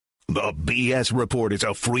The BS Report is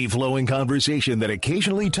a free-flowing conversation that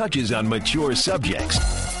occasionally touches on mature subjects.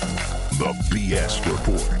 The BS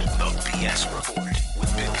Report. The BS Report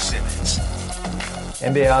with Bill Simmons.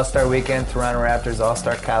 NBA All-Star Weekend, Toronto Raptors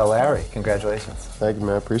All-Star Kyle Lowry. Congratulations. Thank you,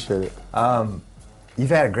 man. Appreciate it. You've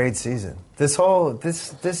had a great season.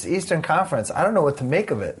 This Eastern Conference, I don't know what to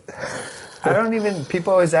make of it.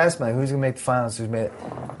 People always ask me, who's going to make the finals,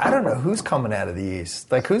 I don't know who's coming out of the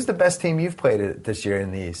East. Like, who's the best team you've played this year in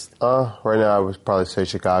the East? Right now I would probably say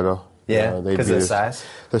Chicago. Yeah, because of the size?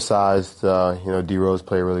 The size, D-Rose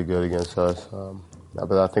played really good against us.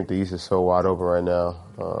 But I think the East is so wide open right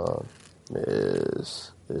now.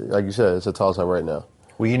 Like you said, it's a toss-up right now.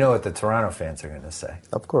 Well, you know what the Toronto fans are going to say.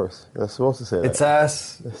 Of course. They're supposed to say that. It's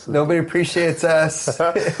us. Nobody appreciates us.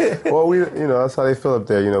 Well, that's how they feel up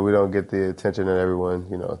there. We don't get the attention that everyone,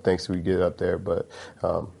 thinks we get up there. But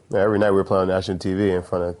every night we're playing on national TV in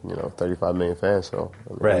front of, 35 million fans. So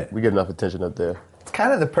right. We get enough attention up there. It's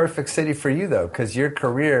kind of the perfect city for you, though, because your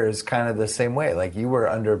career is kind of the same way. Like, you were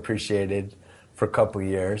underappreciated for a couple of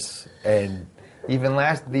years. And even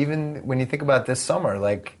when you think about this summer,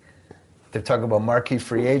 like, they're talking about marquee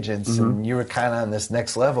free agents, and you were kind of on this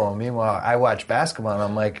next level. And meanwhile, I watch basketball, and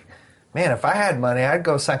I'm like, man, if I had money, I'd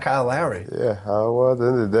go sign Kyle Lowry. Yeah, well, at the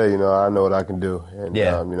end of the day, I know what I can do. And,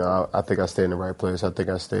 yeah. I think I stay in the right place. I think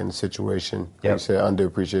I stay in the situation. Yep. You said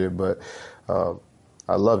underappreciated, but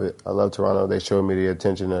I love it. I love Toronto. They showed me the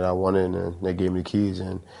attention that I wanted, and they gave me the keys,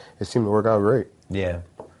 and it seemed to work out great. Yeah.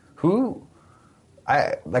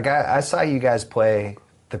 I saw you guys play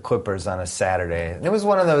the Clippers on a Saturday. And it was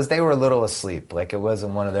one of those, they were a little asleep. Like, it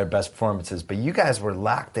wasn't one of their best performances. But you guys were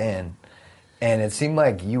locked in, and it seemed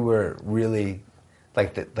like you were really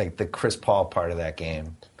like the Chris Paul part of that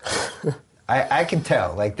game. I can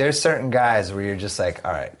tell. Like, there's certain guys where you're just like,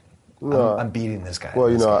 all right, I'm beating this guy. Well,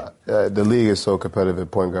 the league is so competitive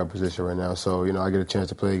at point guard position right now. So, I get a chance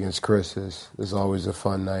to play against Chris. It's always a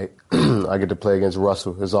fun night. I get to play against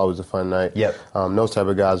Russell. It's always a fun night. Yep. Those type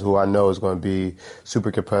of guys who I know is going to be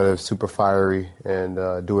super competitive, super fiery,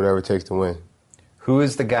 and do whatever it takes to win. Who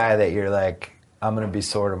is the guy that you're like, I'm going to be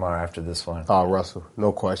sore tomorrow after this one? Oh, Russell.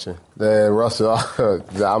 No question. Russell,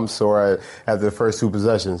 I'm sore after the first two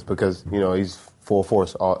possessions because, he's full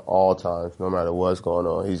force all times, no matter what's going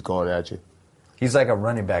on. He's going at you. He's like a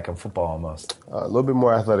running back in football almost. A little bit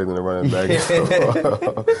more athletic than a running back. He's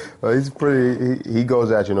he goes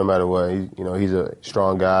at you no matter what. He's a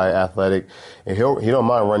strong guy, athletic, and he don't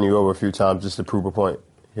mind running you over a few times just to prove a point.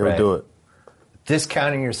 He'll do it.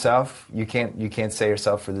 Discounting yourself, you can't say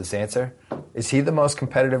yourself for this answer. Is he the most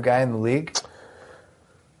competitive guy in the league?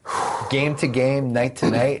 Game to game, night to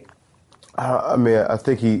night? I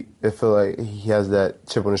think I feel like he has that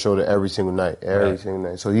chip on the shoulder every single night. Single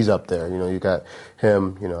night. So he's up there. You got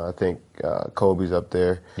him. I think Kobe's up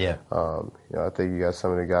there. Yeah. I think you got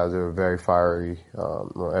some of the guys that are very fiery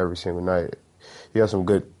every single night. You got some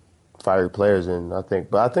good fiery players, and I think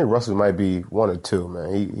Russell might be one or two,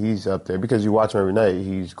 man. He's up there because you watch him every night.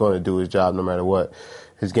 He's going to do his job no matter what.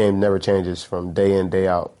 His game never changes from day in, day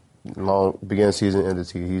out. Long beginning season, end of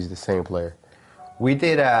season. He's the same player. We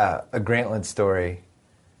did a Grantland story.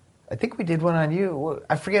 I think we did one on you.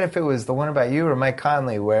 I forget if it was the one about you or Mike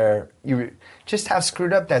Conley, where you just how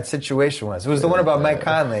screwed up that situation was. It was the one about Mike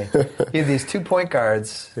Conley. He had these 2 point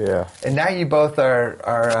guards. Yeah. And now you both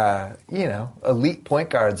are elite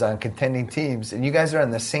point guards on contending teams, and you guys are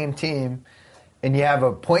on the same team, and you have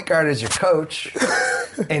a point guard as your coach,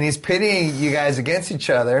 and he's pitting you guys against each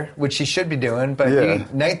other, which he should be doing, but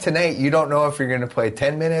night to night, you don't know if you're going to play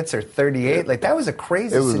 10 minutes or 38. Like, that was a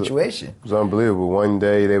crazy situation. It was unbelievable. One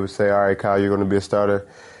day they would say, all right, Kyle, you're going to be a starter,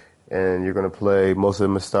 and you're going to play most of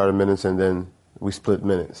them as starter minutes, and then we split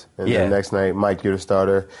minutes. And then the next night, Mike, you're the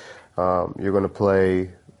starter. You're going to play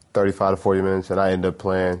 35 to 40 minutes, and I end up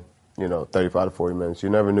playing 35 to 40 minutes. You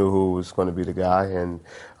never knew who was going to be the guy, and,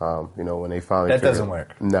 when they finally That doesn't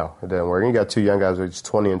work. No, it doesn't work. And you got 2 young guys who are just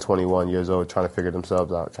 20 and 21 years old trying to figure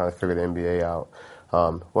themselves out, trying to figure the NBA out.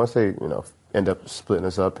 Once they, end up splitting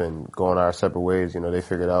us up and going our separate ways, they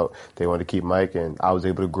figured out they wanted to keep Mike, and I was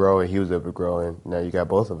able to grow, and he was able to grow, and now you got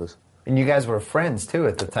both of us. And you guys were friends, too,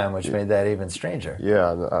 at the time, which made that even stranger.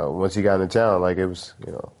 Yeah, once he got into town, it was,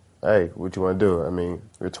 hey, what you want to do? I mean,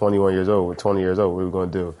 we're 21 years old. We're 20 years old. What are we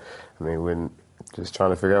going to do? I mean, we're just trying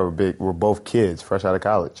to figure out we're both kids, fresh out of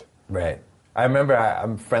college. Right. I remember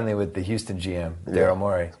I'm friendly with the Houston GM, Daryl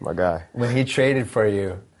Morey. My guy. When he traded for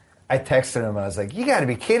you, I texted him. I was like, you got to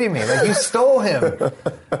be kidding me. Like, you stole him.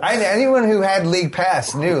 Anyone who had league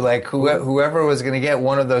pass knew, whoever was going to get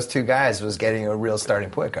one of those 2 guys was getting a real starting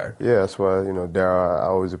point guard. Yeah, that's why, Daryl, I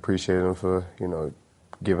always appreciated him for,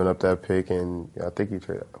 giving up that pick, and I think he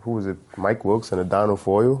traded, who was it, Mike Wilkes and Adonal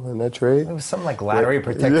Foyle in that trade? It was some like lottery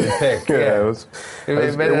protected pick. Yeah,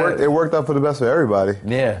 it worked out for the best for everybody.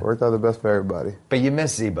 Yeah. It worked out the best for everybody. But you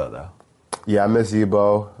miss Zebo, though. Yeah, I miss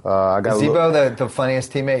Zebo. Is Zebo the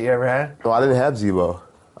funniest teammate you ever had? No, I didn't have Zebo.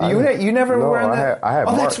 You never were on that? I had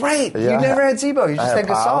oh, Mark. That's right. Yeah, you never had Zebo. You just had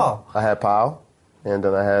Gasol. I had Powell, and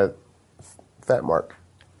then I had Fat Mark.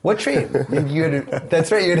 What trade?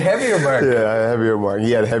 That's right. You had heavier Mark. Yeah, I had heavier Mark. He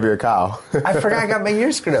had heavier Kyle. I forgot. I got my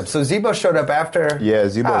years screwed up. So Zebo showed up after. Yeah,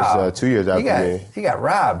 Zebo's 2 years after me. He got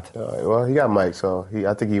robbed. Well, he got Mike, so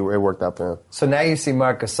I think it worked out for him. So now you see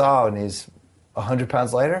Marc Gasol, and he's 100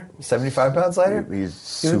 pounds lighter, 75 pounds lighter. He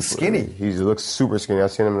looks skinny. He looks super skinny. I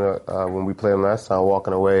seen him when we played him last time,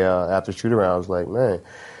 walking away after shoot around. I was like, man,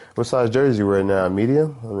 what size jersey you wearing now?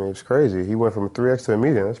 Medium? I mean, it's crazy. He went from a 3X to a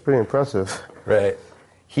medium. That's pretty impressive. Right.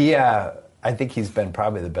 I think he's been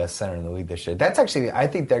probably the best center in the league this year. That's actually, I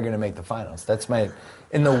think they're going to make the finals.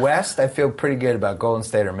 In the West, I feel pretty good about Golden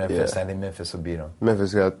State or Memphis. Yeah. I think Memphis would beat them.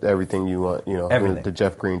 Memphis got everything you want. Everything. The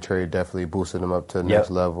Jeff Green trade definitely boosted them up to the next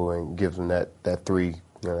level and gives them that three,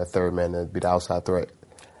 that third man to be the outside threat.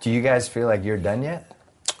 Do you guys feel like you're done yet?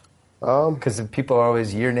 Because people are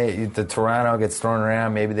always the Toronto gets thrown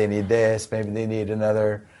around. Maybe they need this. Maybe they need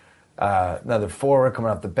another forward coming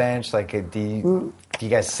off the bench. Like, do you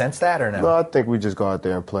guys sense that or no? No, I think we just go out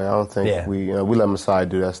there and play. I don't think we let Masai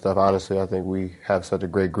do that stuff. Honestly, I think we have such a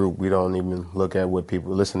great group. We don't even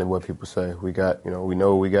listen to what people say. We got, we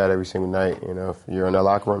know what we got every single night. If you're in that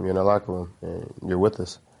locker room, you're in that locker room, and you're with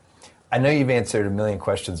us. I know you've answered a million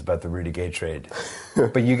questions about the Rudy Gay trade,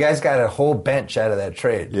 but you guys got a whole bench out of that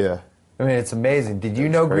trade. Yeah. I mean, it's amazing. Did you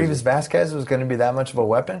know Grievous Vasquez was going to be that much of a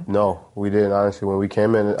weapon? No, we didn't, honestly. When we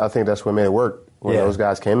came in, I think that's what made it work. When those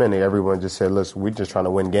guys came in, everyone just said, listen, we're just trying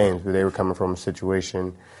to win games. But they were coming from a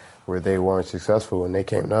situation where they weren't successful, and they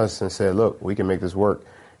came to us and said, look, we can make this work.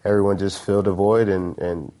 Everyone just filled the void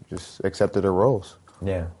and just accepted their roles.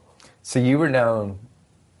 Yeah. So you were known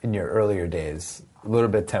in your earlier days a little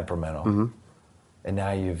bit temperamental, and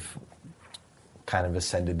now you've kind of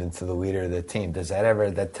ascended into the leader of the team. Does that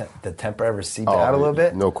the temper ever seep out a little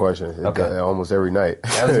bit? No question. Okay. Almost every night.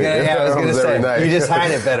 I was gonna say, you just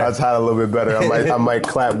hide it better. I just hide it a little bit better. I might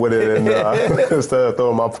clap with it and instead of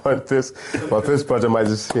throwing my fist punch, I might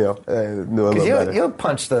just do a little better. You'll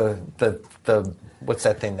punch the what's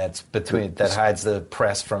that thing that's between that hides the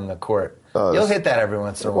press from the court? You'll hit that every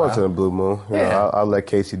once in a while. Once in a blue moon. I'll let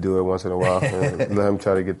Casey do it once in a while. Let him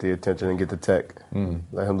try to get the attention and get the tech.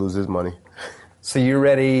 Let him lose his money. So you're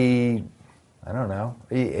ready, I don't know,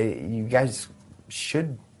 you guys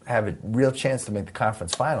should have a real chance to make the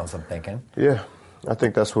conference finals, I'm thinking. Yeah, I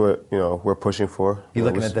think that's what, we're pushing for. You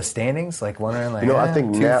looking at the standings, like wondering, like, I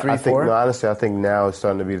think 2, now, 3, 4? Honestly, I think now is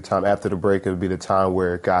starting to be the time. After the break, it'll be the time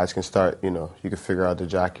where guys can start, you can figure out the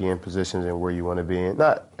jockey in positions and where you want to be in.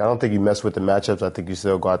 I don't think you mess with the matchups. I think you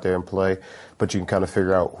still go out there and play, but you can kind of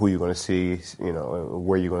figure out who you're going to see, and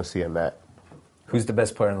where you're going to see him at. Who's the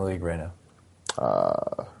best player in the league right now?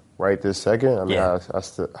 Right this second? I mean, I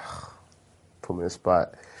still put me in a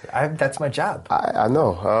spot. That's my job. I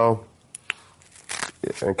know.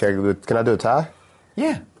 Can I do a tie?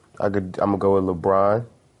 Yeah. I'm going to go with LeBron.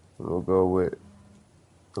 We'll go with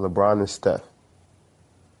LeBron and Steph.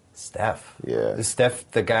 Steph? Yeah. Is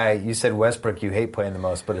Steph the guy, you said Westbrook you hate playing the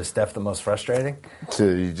most, but is Steph the most frustrating?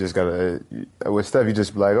 You just got to, with Steph, you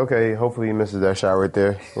just be like, okay, hopefully he misses that shot right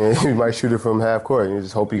there. And you might shoot it from half court, and you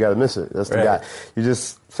just hope you got to miss it. That's the guy.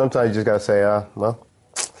 Sometimes you just got to say, well,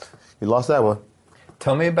 you lost that one.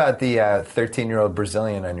 Tell me about the 13-year-old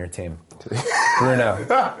Brazilian on your team. Bruno.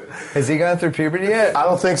 Has he gone through puberty yet? I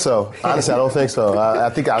don't think so. Honestly, I don't think so.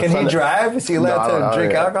 Can he drive? Is he allowed to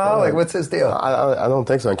drink alcohol? Like, what's his deal? I don't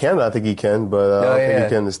think so. In Canada, I think he can, but I don't think he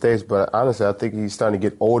can in the States. But honestly, I think he's starting to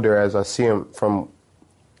get older as I see him from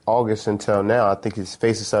August until now. I think his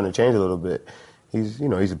face is starting to change a little bit. He's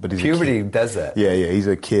puberty does that. Yeah, he's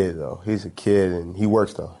a kid though. He's a kid and he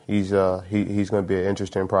works though. He's going to be an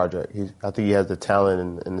interesting project. I think he has the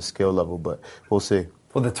talent and the skill level, but we'll see.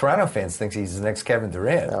 Well, the Toronto fans think he's the next Kevin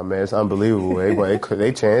Durant. Yeah, man, it's unbelievable.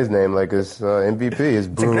 They changed his name like it's MVP. It's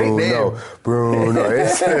Bruno. It's a great name. Bruno.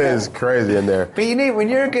 It's crazy in there. But when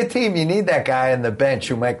you're a good team, you need that guy on the bench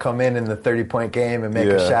who might come in the 30-point game and make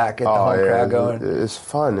a shot, get the home crowd going. It's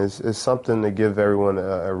fun. It's something to give everyone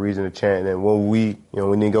a reason to chant. And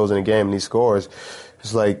when he goes in a game and he scores,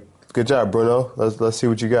 it's like, good job, Bruno. Let's see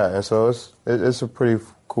what you got. And so it's a pretty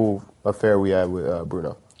cool affair we had with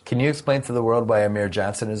Bruno. Can you explain to the world why Amir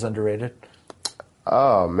Johnson is underrated?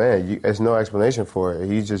 Oh man, there's no explanation for it.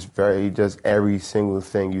 He does every single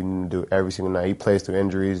thing you need to do every single night. He plays through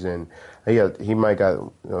injuries, and he might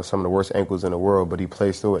got some of the worst ankles in the world, but he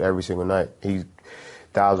plays through it every single night. He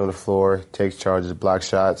dives on the floor, takes charges, blocks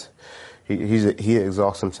shots. He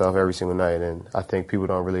exhausts himself every single night, and I think people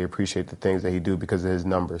don't really appreciate the things that he do because of his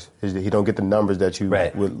numbers. He don't get the numbers that you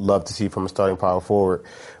would love to see from a starting power forward,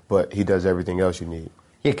 but he does everything else you need.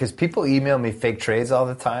 Yeah, because people email me fake trades all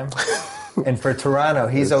the time. And for Toronto,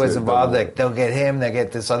 he's always involved. Like, they'll get him, they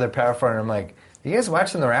get this other power forward. And I'm like, you guys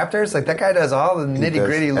watching the Raptors? Like, that guy does all the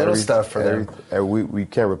nitty-gritty little stuff for them. We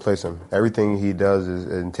can't replace him. Everything he does is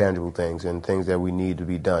intangible things and things that we need to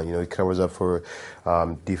be done. He covers up for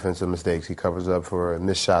defensive mistakes. He covers up for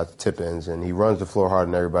missed shots, tip-ins, and he runs the floor harder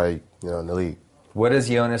than everybody in the league. What does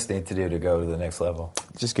Jonas need to do to go to the next level?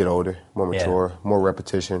 Just get older, more mature, more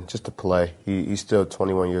repetition, just to play. He's still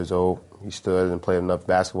 21 years old. He still hasn't played enough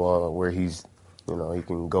basketball where he's, he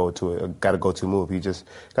can got a go-to move. He just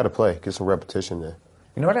got to play, get some repetition there.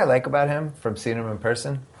 You know what I like about him from seeing him in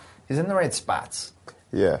person? He's in the right spots.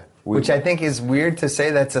 Yeah. Which I think is weird to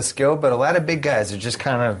say that's a skill, but a lot of big guys are just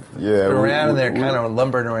kind of around and they're kind of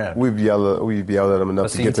lumbering around. We've yelled at him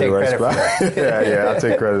enough to get to the right spot. I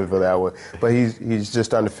take credit for that one. But he's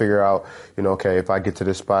just starting to figure out, okay, if I get to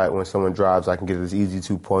this spot when someone drives, I can get this easy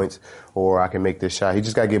 2 points, or I can make this shot. He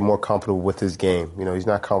just got to get more comfortable with his game. He's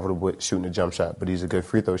not comfortable with shooting a jump shot, but he's a good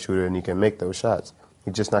free throw shooter and he can make those shots.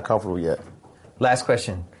 He's just not comfortable yet. Last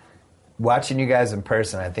question. Watching you guys in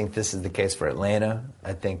person, I think this is the case for Atlanta.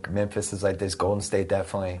 I think Memphis is like this. Golden State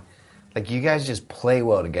definitely. Like, you guys just play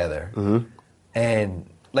well together. Mm-hmm. And,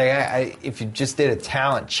 if you just did a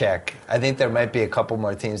talent check, I think there might be a couple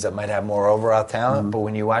more teams that might have more overall talent. Mm-hmm. But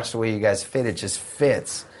when you watch the way you guys fit, it just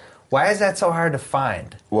fits. Why is that so hard to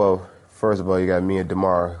find? Well, first of all, you got me and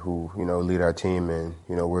DeMar who, lead our team. And,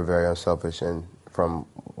 we're very unselfish. And from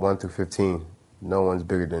 1 through 15, no one's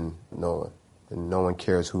bigger than no one. And no one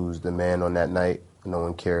cares who's the man on that night. No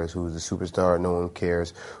one cares who's the superstar. No one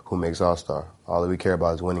cares who makes All-Star. All that we care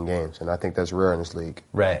about is winning games, and I think that's rare in this league.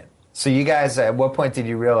 Right. So you guys, at what point did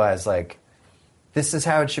you realize, this is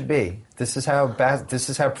how it should be? This is how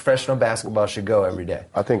professional basketball should go every day?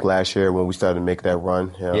 I think last year when we started to make that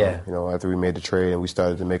run, after we made the trade and we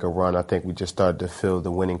started to make a run, I think we just started to feel the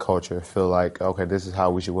winning culture, feel like, okay, this is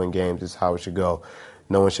how we should win games, this is how it should go.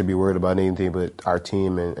 No one should be worried about anything but our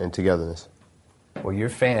team and togetherness. Well, your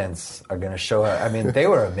fans are going to show up. I mean, they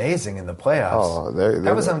were amazing in the playoffs. Oh,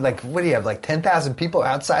 that was what do you have? 10,000 people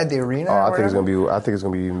outside the arena? Oh, I think it's going to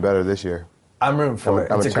be even better this year. I'm rooting for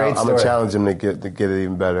it. It's a great story. I'm gonna challenge them to get it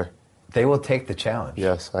even better. They will take the challenge.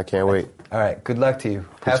 Yes, I can't wait. All right, good luck to you.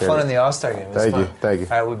 Have fun in the All-Star game. Thank you.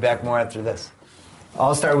 All right, we'll be back more after this.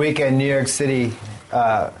 All-Star Weekend, New York City.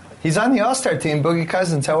 He's on the All-Star team. Boogie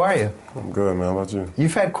Cousins, how are you? I'm good, man. How about you?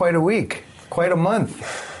 You've had quite a week, quite a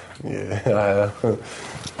month. Yeah, I have.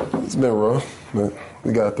 It's been rough, but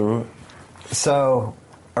we got through it. So,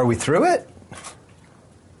 are we through it?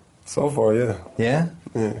 So far, yeah. Yeah?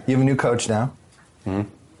 Yeah. You have a new coach now. Mm-hmm.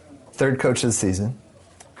 Third coach of the season.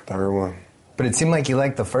 Third one. But it seemed like you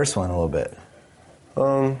liked the first one a little bit.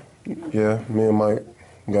 Yeah, me and Mike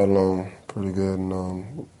got along pretty good,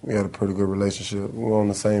 and we had a pretty good relationship. We were on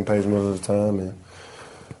the same page most of the time,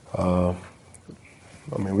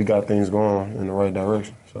 and we got things going in the right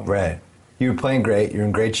direction. So. Right. You were playing great. You're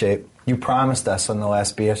in great shape. You promised us on the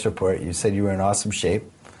last BS report, you said you were in awesome shape.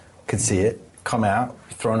 Could see it. Come out,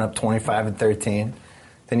 throwing up 25 and 13.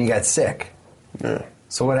 Then you got sick. Yeah.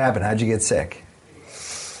 So what happened? How'd you get sick?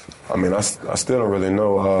 I still don't really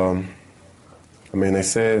know. They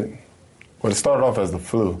said, it started off as the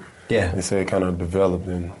flu. Yeah. They said it kind of developed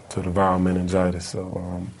into the viral meningitis.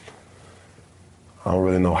 So I don't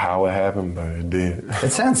really know how it happened, but it did.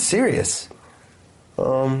 It sounds serious.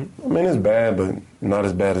 It's bad, but not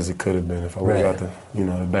as bad as it could have been. If I would have got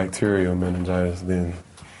the bacterial meningitis, then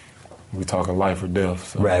we talking life or death.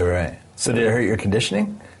 So. Right. So did it hurt your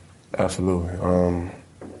conditioning? Absolutely.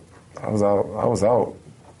 I was out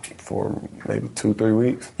for maybe 2-3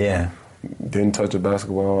 weeks. Yeah. Didn't touch a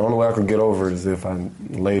basketball. The only way I could get over it is if I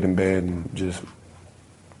laid in bed and just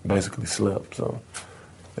basically slept. So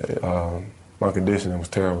my conditioning was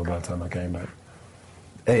terrible by the time I came back.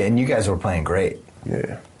 Hey, and you guys were playing great.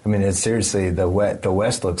 Yeah. It's seriously, the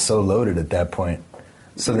West looked so loaded at that point.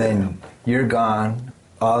 So then you're gone.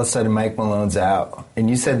 All of a sudden, Mike Malone's out. And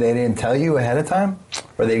you said they didn't tell you ahead of time?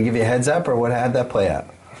 Or they give you a heads up? Or how'd that play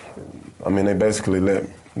out? They basically let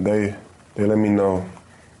me know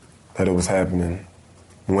that it was happening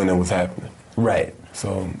when it was happening. Right.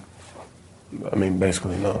 So,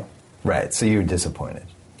 basically, no. Right. So you were disappointed.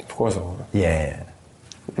 Of course I was. Yeah.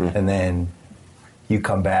 Mm-hmm. And then You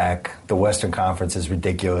come back. The Western Conference is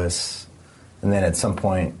ridiculous. And then at some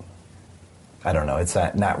point, I don't know, it's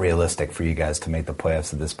not realistic for you guys to make the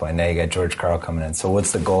playoffs at this point. Now you got George Karl coming in. So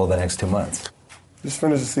what's the goal the next 2 months? Just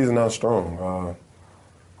finish the season out strong.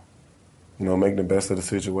 Make the best of the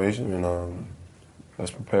situation, and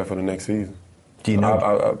let's prepare for the next season. Do you know?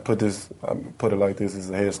 I put it like this: as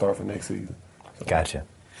a head start for next season. So. Gotcha.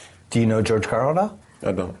 Do you know George Karl at all?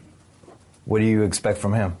 I don't. What do you expect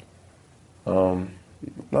from him?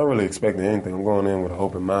 Not really expecting anything. I'm going in with a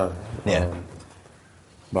hope in mind. Yeah.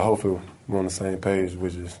 But hopefully we're on the same page,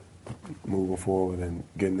 which is moving forward and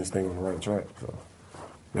getting this thing on the right track. So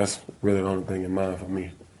that's really the only thing in mind for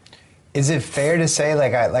me. Is it fair to say,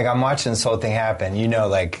 I'm watching this whole thing happen,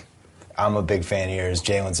 I'm a big fan of yours,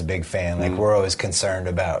 Jalen's a big fan, we're always concerned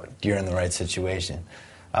about you're in the right situation.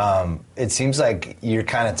 It seems like you're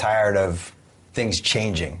kind of tired of things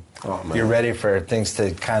changing. Oh, man. You're ready for things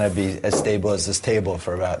to kind of be as stable as this table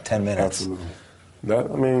for about 10 minutes.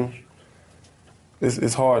 Absolutely.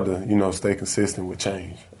 It's hard to, stay consistent with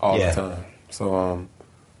change all the time. So,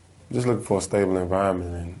 just looking for a stable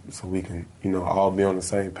environment, and so we can, all be on the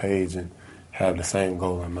same page and have the same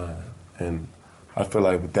goal in mind. And I feel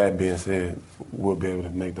like with that being said, we'll be able to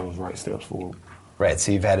make those right steps forward. Right.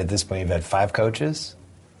 So at this point, you've had 5 coaches.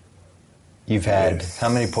 You've had how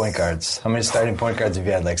many point guards? How many starting point guards have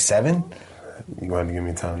you had? 7? You're going to give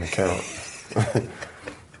me time to count.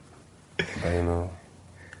 Bano.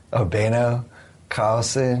 Oh, Bano,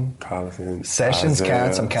 Collison. Sessions Isaiah,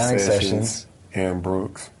 counts. I'm counting Sessions. Aaron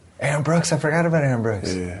Brooks. Aaron Brooks, I forgot about Aaron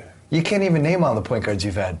Brooks. Yeah. You can't even name all the point guards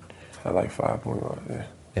you've had. I like 5 point guards, yeah.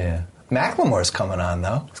 Yeah. McLemore's coming on,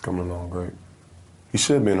 though. It's coming along great. He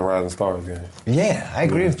should be in the Rising Stars game. Yeah, I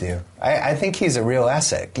agree with you. I think he's a real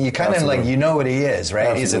asset. You kind of you know what he is, right?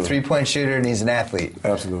 Absolutely. He's a three-point shooter and he's an athlete.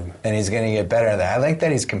 Absolutely. And he's going to get better at that. I like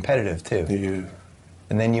that he's competitive, too. He is.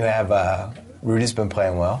 And then you have Rudy's been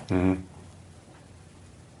playing well. Mm-hmm.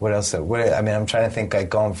 What else? I'm trying to think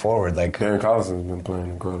going forward. Darren Collison's been playing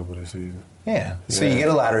incredible this season. Yeah. So you get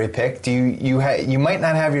a lottery pick. Do you might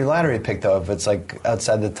not have your lottery pick though if it's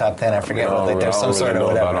outside the top 10. I forget what there's some sort of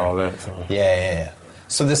whatever. About all that. So. Yeah.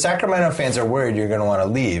 So the Sacramento fans are worried you're going to want to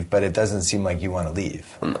leave, but it doesn't seem like you want to leave.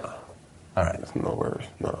 No. All right. There's no worries.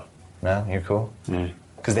 No. No, you're cool. Mm.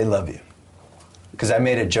 Because they love you. Because I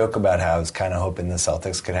made a joke about how I was kind of hoping the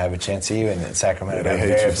Celtics could have a chance at you, and then Sacramento got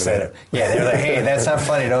very upset. Yeah, they're like, hey, that's not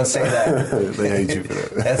funny. Don't say that. They hate you for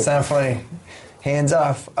that. That's not funny. Hands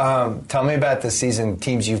off. Tell me about the season,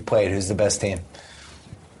 teams you've played. Who's the best team?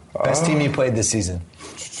 Best team you played this season?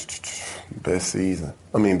 Best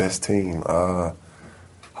team.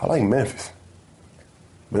 I like Memphis.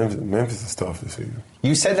 Memphis is tough this season.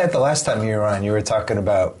 You said that the last time you were on. You were talking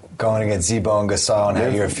about going against Zebo and Gasol and how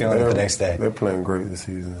you were feeling it the next day. They're playing great this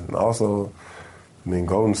season. And also,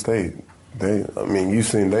 Golden State, you've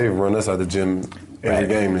seen they've run us out the gym every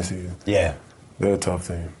game this season. Yeah. They're a tough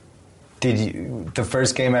team. Did you, the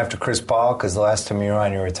first game after Chris Paul, because the last time you were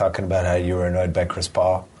on, you were talking about how you were annoyed by Chris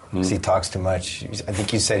Paul because he talks too much. I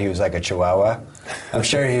think you said he was like a chihuahua. I'm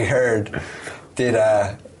sure he heard.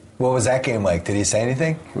 What was that game like? Did he say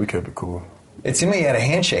anything? We kept it cool. It seemed like he had a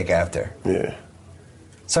handshake after. Yeah.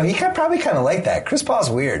 So he probably kind of liked that. Chris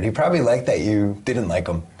Paul's weird. He probably liked that you didn't like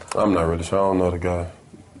him. I'm not really sure. I don't know the guy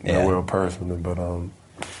well personally, but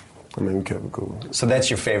we kept it cool. So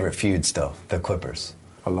that's your favorite feud still, the Clippers?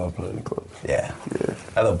 I love playing the Clippers. Yeah.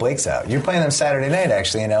 Although Blake's out. You're playing them Saturday night,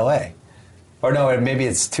 actually, in L.A. Or no, maybe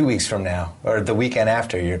it's 2 weeks from now. Or the weekend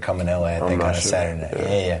after you're coming to L.A., I think, on a Saturday night.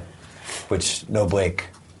 Yeah. Which, no Blake.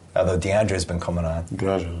 Although DeAndre's been coming on.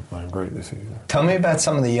 DeAndre's playing great this season. Tell me about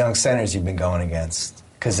some of the young centers you've been going against.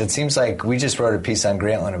 Because it seems like we just wrote a piece on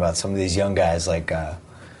Grantland about some of these young guys like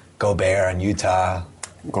Gobert in Utah.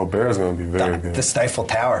 Gobert's going to be very good. The Stifle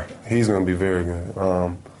Tower. He's going to be very good.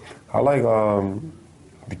 I like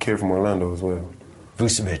the kid from Orlando as well.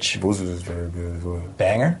 Vucevic. Vucevic is very good as well.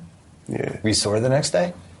 Banger? Yeah. Were you sore the next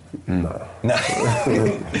day? No.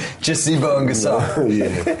 Just Zebo and Gasol.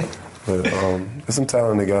 Yeah. But there's some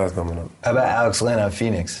talented guys coming up. How about Alex Len of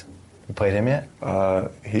Phoenix? You played him yet?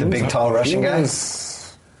 The big, tall Russian guy?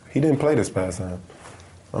 He didn't play this past time.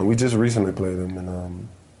 We just recently played him, and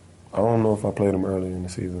I don't know if I played him early in the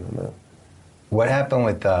season or not. What happened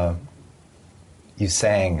with you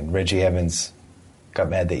sang, and Reggie Evans got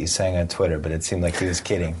mad that you sang on Twitter, but it seemed like he was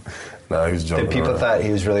kidding. No, he was joking. People thought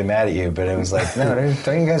he was really mad at you, but it was like, no,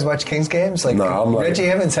 don't you guys watch Kings games? Reggie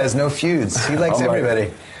Evans has no feuds. He likes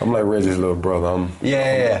everybody. I'm like Reggie's little brother.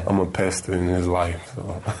 I'm a pest in his life.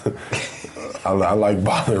 So I like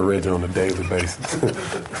bothering Reggie on a daily basis.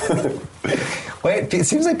 Wait, it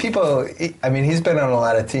seems like people, I mean, he's been on a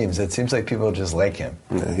lot of teams. It seems like people just like him.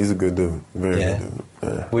 Yeah, he's a good dude. Very good dude.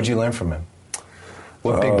 Yeah. What'd you learn from him?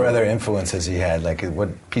 What big brother influence has he had? Like,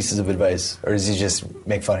 what pieces of advice? Or does he just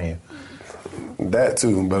make fun of you? That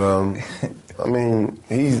too, but I mean,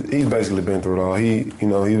 he's basically been through it all.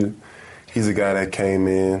 He's a guy that came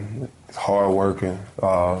in, hard working.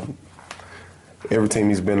 Every team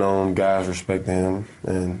he's been on, guys respect him,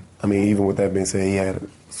 and I mean, even with that being said, he had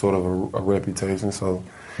sort of a reputation. So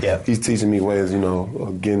he's teaching me ways,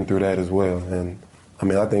 of getting through that as well. And I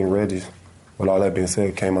mean, I think Reggie, with all that being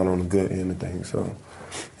said, came out on the good end of things. So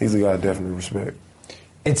he's a guy I definitely respect.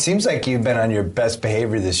 It seems like you've been on your best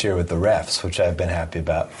behavior this year with the refs, which I've been happy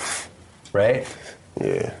about. Right?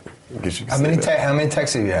 Yeah. I guess you can how many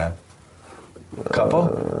texts have you had? A couple?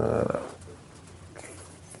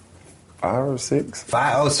 5 or 6.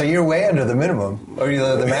 5? Oh, so you're way under the minimum. Or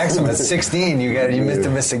the maximum is 16. You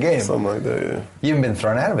missed a game. Something like that, yeah. You haven't been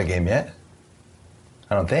thrown out of a game yet?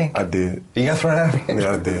 I don't think. I did. You got thrown out of a game?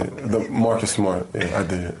 Yeah, I did. The Marcus Smart, yeah, I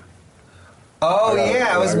did. Oh,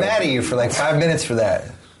 I was mad at you for like 5 minutes for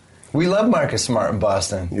that. We love Marcus Smart in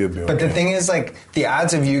Boston. But the thing is, like, the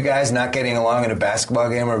odds of you guys not getting along in a basketball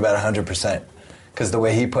game are about 100%. Because the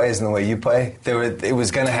way he plays and the way you play, it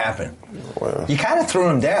was going to happen. Well, you kind of threw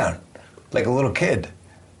him down, like a little kid.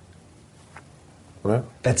 What?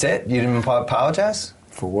 That's it? You didn't apologize?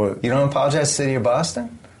 For what? You don't apologize to the city of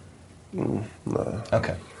Boston? No.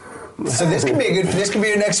 Okay. So this could be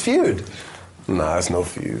your next feud. Nah, it's no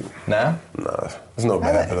feud. No? Nah, it's no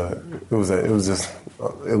bad blood.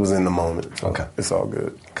 It was in the moment. So okay. It's all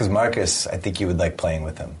good. Because Marcus, I think you would like playing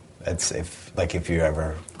with him. It's if you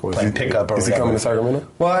ever play pickup or whatever. Is he coming to Sacramento?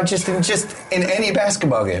 Well, just in any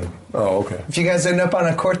basketball game. Oh, okay. If you guys end up on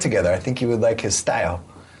a court together, I think you would like his style.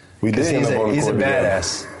 We did end up on the court He's a together.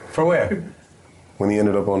 badass. For where? When he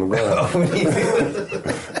ended up on the ground.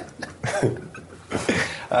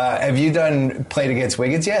 Have you played against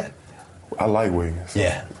Wiggins yet? I like Wiggins.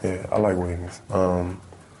 Yeah. Yeah, I like Wiggins.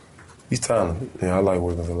 He's talented. Yeah, I like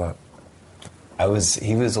Wiggins a lot.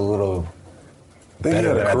 He was a little I think better he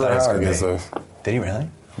had a than I thought career he was high going to against be. us. Did he really?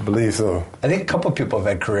 I believe so. I think a couple people have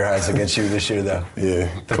had career highs against you this year, though. Yeah,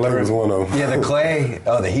 Clay was one of them. Yeah, the Clay.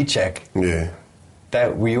 Oh, the heat check. Yeah.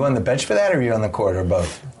 Were you on the bench for that, or were you on the court, or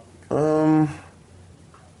both?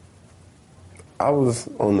 I was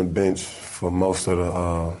on the bench for most of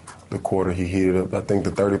the quarter he heated up. I think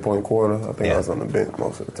the 30-point quarter. I think I was on the bench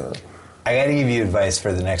most of the time. I got to give you advice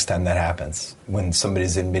for the next time that happens. When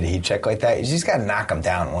somebody's in mid-heat check like that, you just got to knock them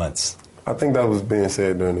down once. I think that was being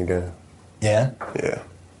said during the game. Yeah? Yeah.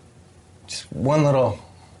 Just one little...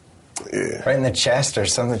 Yeah. Right in the chest or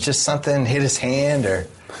something. Just something hit his hand or...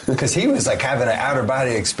 Because he was like having an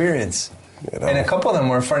outer-body experience. Yeah, and a couple of them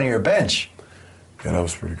were in front of your bench. Yeah, that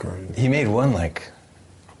was pretty crazy. He made one like...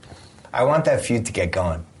 I want that feud to get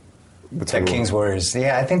going. That Kings Warriors.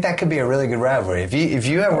 Yeah, I think that could be a really good rivalry. If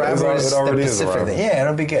you have rivalries, it already is a rivalry. Yeah,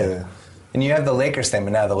 it'll be good. Yeah. And you have the Lakers thing,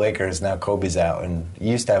 but now Kobe's out, and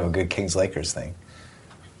you used to have a good Kings-Lakers thing.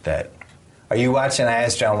 Are you watching? I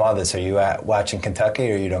asked John Wall this. Are you watching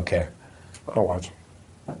Kentucky, or you don't care? I don't watch.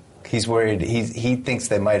 He's worried. He thinks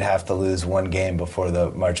they might have to lose one game before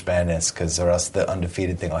the March Madness, or else the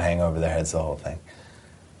undefeated thing will hang over their heads the whole thing.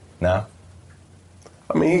 No?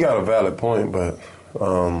 I mean, he got a valid point, but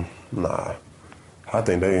nah. I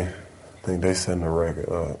think they setting the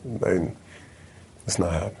record. It's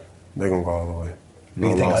not happening. They're gonna go all the way. No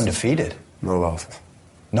you think losses. Undefeated? No losses.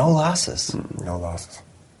 No losses? No losses.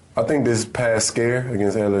 I think this past scare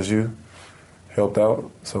against LSU helped out.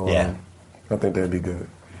 So I think that'd be good.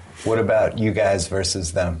 What about you guys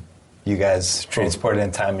versus them? You guys transported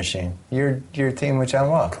in time machine. Your team with John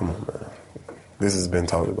Wall. Come on, man. This has been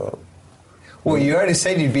talked about. Well, you already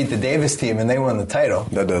said you beat the Davis team and they won the title.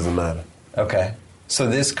 That doesn't matter. Okay. So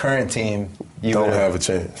this current team, you don't have a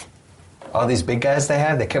chance. All these big guys they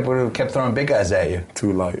have, they kept throwing big guys at you.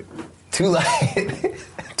 Too light. Too light?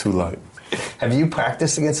 Too light. Have you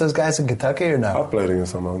practiced against those guys in Kentucky or no? I played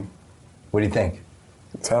against some of them. What do you think?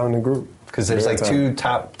 Talented group. Because there's like two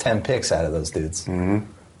top 10 picks out of those dudes. Mm-hmm.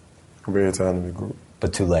 Very talented group.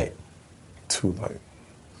 But too late. Too light.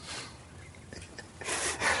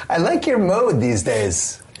 I like your mode these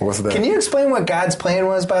days. What's that? Can you explain what God's plan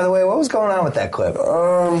was, by the way? What was going on with that clip?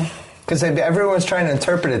 Because everyone's trying to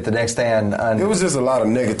interpret it the next day on... It was just a lot of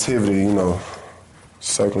negativity,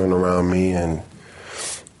 circling around me, and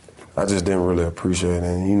I just didn't really appreciate it.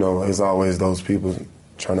 And, there's always those people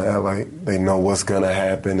trying to act like they know what's going to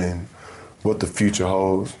happen and what the future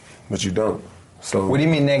holds, but you don't. So what do you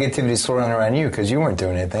mean negativity swirling around you? Because you weren't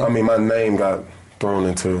doing anything. I mean, my name got thrown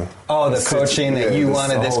into the coaching that you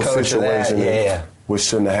wanted this coach or that. Yeah. Which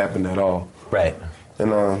shouldn't have happened at all. Right.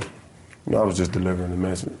 And I was just delivering the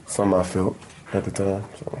message. Something I felt at the time.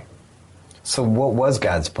 So what was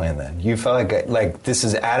God's plan then? You felt like this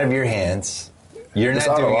is out of your hands. You're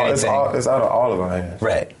not doing anything. It's out of all of our hands.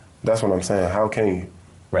 Right. That's what I'm saying. How can you?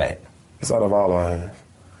 Right. It's out of all our hands.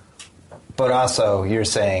 But also, you're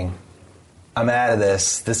saying, I'm out of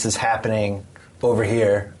this. This is happening over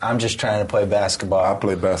here. I'm just trying to play basketball. I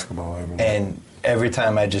play basketball every night. And every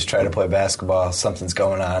time I just try to play basketball, something's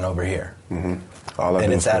going on over here. Mm-hmm. All I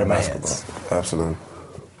and do it's is out of my basketball. hands. Absolutely.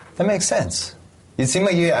 That makes sense. You seem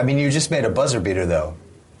like you just made a buzzer beater, though.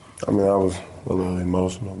 I mean, I was a little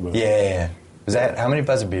emotional. But Yeah. Was that, how many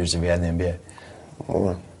buzzer beaters have you had in the NBA?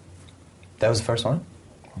 One. That was the first one?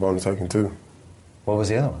 I've only taken 2. What was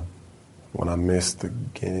the other one? When I missed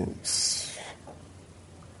against...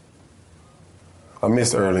 I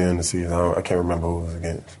missed early in the season. I can't remember who it was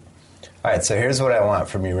against. All right, so here's what I want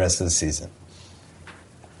from you rest of the season.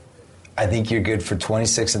 I think you're good for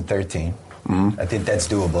 26 and 13. Mm-hmm. I think that's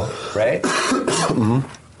doable, right?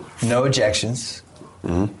 Mm-hmm. No ejections.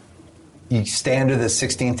 Mm-hmm. You stay under the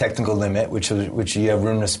 16 technical limit, which you have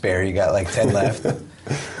room to spare. You got like 10 left.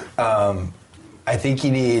 I think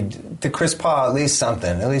you need to Chris Paul at least something.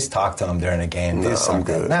 At least talk to him during a game. Do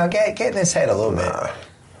something. No, get in his head a little bit.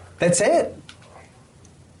 That's it.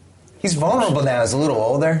 He's vulnerable now. He's a little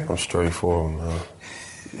older. I'm straightforward, man.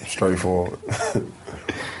 Straightforward.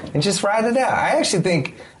 And just ride it out. I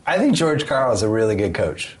think George Karl is a really good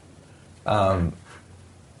coach.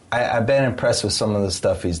 I've been impressed with some of the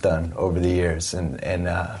stuff he's done over the years, and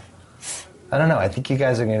I don't know. I think you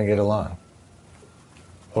guys are going to get along.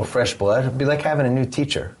 A little fresh blood. It'd be like having a new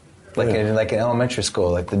teacher, like in elementary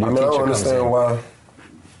school. Like the new teacher comes in. I don't understand why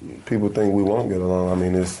people think we won't get along. I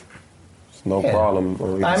mean, it's no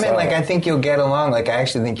problem. I mean, like I think you'll get along. Like I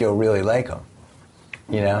actually think you'll really like him.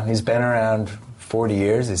 You know, he's been around 40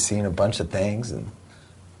 years. He's seen a bunch of things, and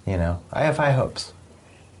you know, I have high hopes.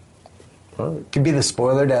 Could be the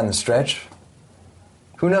spoiler down the stretch.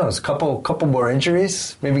 Who knows? Couple more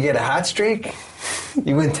injuries. Maybe get a hot streak.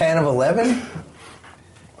 You win 10 of 11.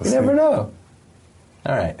 You never know.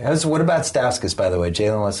 All right. What about Stauskas, by the way?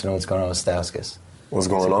 Jalen wants to know what's going on with Stauskas. What's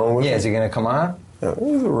going on with him? Yeah, is he going to come on? Yeah,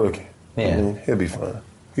 he's a rookie. Yeah. I mean, he'll be fine.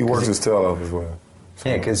 He works his tail off as well. So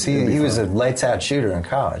yeah, because he was a lights-out shooter in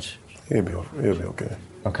college. He'll be okay.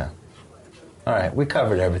 Okay. All right. We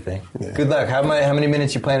covered everything. Yeah. Good luck. How many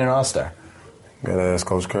minutes you playing in All-Star? Gotta ask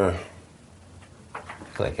Coach Kerr.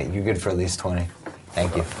 Like you're good for at least 20.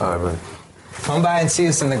 Thank you. All right, man. Come by and see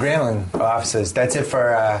us in the Grambling offices. That's it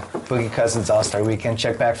for Boogie Cousins All-Star Weekend.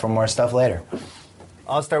 Check back for more stuff later.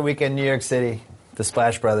 All-Star Weekend, New York City, the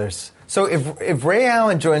Splash Brothers. So if Ray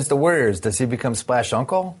Allen joins the Warriors, does he become Splash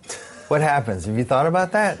Uncle? What happens? Have you thought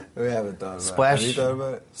about that? We haven't thought about Splash, it. Have you thought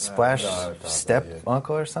about it? Splash Step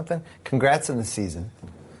Uncle or something? Congrats on the season.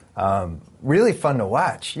 Really fun to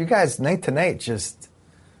watch. You guys, night to night, just...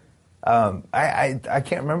 I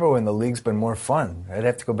can't remember when the league's been more fun. I'd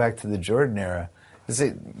have to go back to the Jordan era.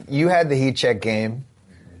 You had the heat check game,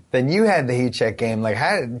 then you had the heat check game. Like,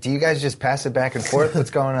 how do you guys just pass it back and forth? What's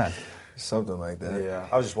going on? Something like that. Yeah,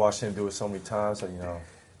 I was just watching him do it so many times, so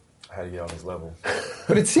I had to get on his level.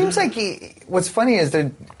 But it seems like what's funny is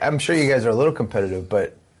that I'm sure you guys are a little competitive,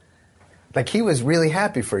 but like he was really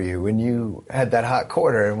happy for you when you had that hot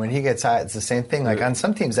quarter, and when he gets hot, it's the same thing. Like on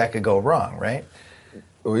some teams that could go wrong, right?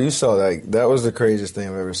 Well, you saw that was the craziest thing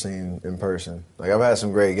I've ever seen in person. Like I've had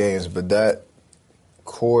some great games, but that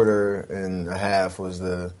quarter and a half was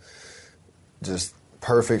the just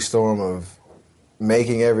perfect storm of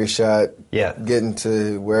making every shot, getting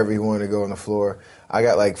to wherever he wanted to go on the floor. I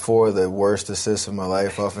got like 4 of the worst assists of my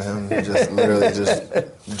life off of him, just literally just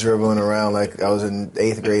dribbling around like I was in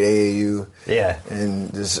 8th grade AAU. Yeah.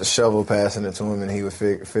 And just shovel passing it to him, and he would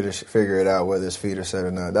figure it out whether his feet are set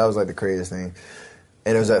or not. That was like the craziest thing.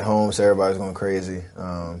 And it was at home, so everybody was going crazy.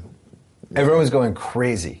 Everyone was going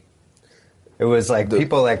crazy. It was like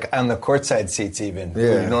people like on the courtside seats even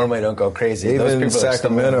who normally don't go crazy. Even those people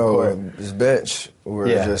Sacramento, his bench were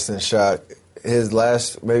just in shock. His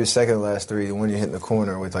last, maybe second to last 3, when you hit in the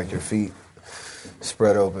corner with like your feet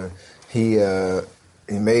spread open, he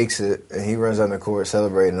makes it and he runs on the court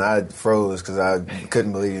celebrating. And I froze because I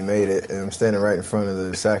couldn't believe he made it. And I'm standing right in front of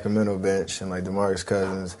the Sacramento bench, and like DeMarcus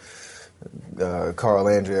Cousins, Carl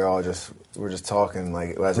Landry we're just talking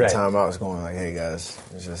like as the timeout was going, like, hey guys,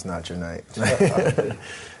 it's just not your night.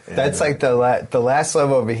 That's like the last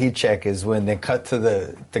level of a heat check is when they cut to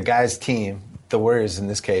the guy's team, the Warriors in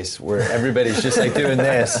this case, where everybody's just like doing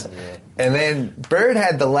this, And then Bird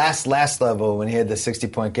had the last level when he had the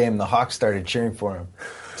 60-point game. The Hawks started cheering for him.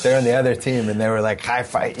 They're on the other team, and they were like, high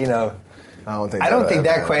fight, you know. I don't think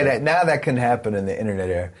that quite. Now that can happen in the internet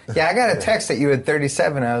era. Yeah, I got a text that you had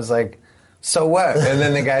 37. I was like, so what? And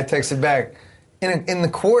then the guy texted back, in the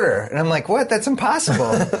quarter. And I'm like, what? That's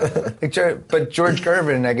impossible. But George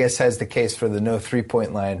Gervin, I guess, has the case for the no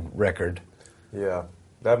three-point line record. Yeah,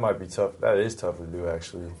 that might be tough. That is tough to do,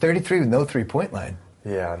 actually. 33 with no three-point line.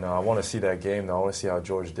 Yeah, no, I want to see that game, though. I want to see how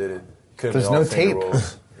George did it. There's no tape.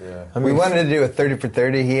 Yeah. I mean, we wanted to do a 30 for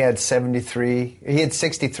 30. He had 73. He had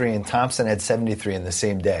 63, and Thompson had 73 in the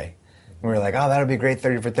same day. And we were like, oh, that'll be great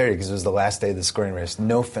 30 for 30 because it was the last day of the scoring race.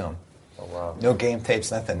 No film. Oh, wow. No game tapes,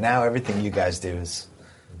 nothing. Now everything you guys do is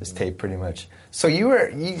taped pretty much. So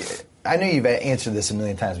I know you've answered this a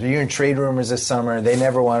million times, but you're in trade rumors this summer. They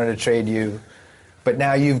never wanted to trade you. But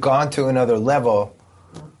now you've gone to another level.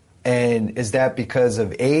 And is that because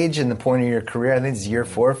of age and the point of your career? I think it's year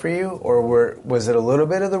 4 for you, or was it a little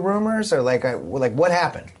bit of the rumors, or like what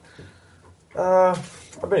happened?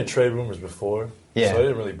 I've been in trade rumors before, so it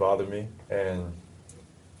didn't really bother me. And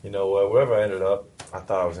you know what? Wherever I ended up, I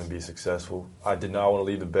thought I was going to be successful. I did not want to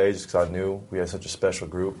leave the Bay just because I knew we had such a special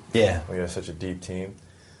group. Yeah, we had such a deep team.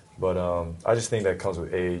 But I just think that comes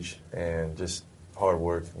with age and just hard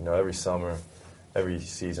work. You know, every summer, every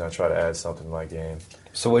season, I try to add something to my game.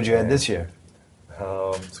 So what'd you add this year?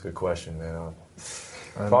 It's a good question, man.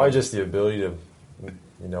 Probably just the ability to,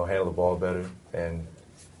 you know, handle the ball better and,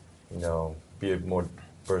 you know, be a more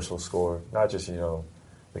versatile scorer. Not just, you know,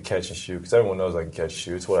 the catch and shoot, because everyone knows I can catch and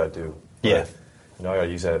shoot. It's what I do. Yeah. But, you know, I got to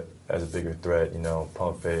use that as a bigger threat, you know,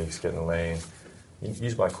 pump fakes, get in the lane,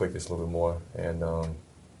 use my quickness a little bit more. And I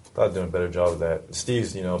thought I was doing a better job of that.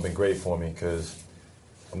 Steve's, you know, been great for me because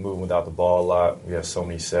I'm moving without the ball a lot. We have so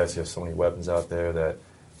many sets. You have so many weapons out there that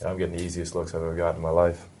I'm getting the easiest looks I've ever gotten in my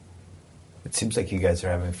life. It seems like you guys are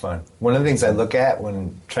having fun. One of the things I look at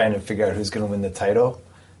when trying to figure out who's going to win the title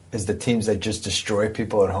is the teams that just destroy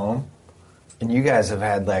people at home. And you guys have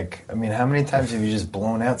had, like, I mean, how many times have you just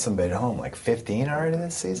blown out somebody at home? Like 15 already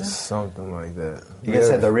this season? Something like that. You guys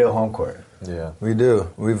had the real home court. Yeah. We do.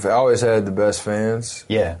 We've always had the best fans.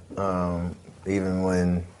 Yeah. Even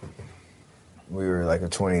when we were like a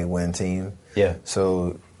 20-win team. Yeah.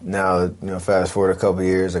 So now, you know, fast forward a couple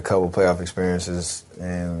years, a couple playoff experiences,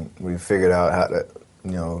 and we figured out how to,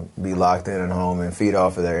 you know, be locked in at home and feed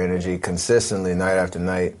off of their energy consistently night after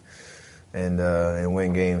night and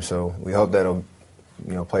win games. So we hope that'll,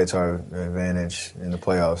 you know, play to our advantage in the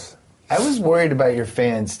playoffs. I was worried about your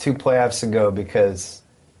fans 2 playoffs ago because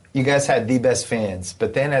you guys had the best fans.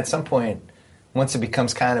 But then at some point, once it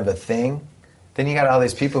becomes kind of a thing, then you got all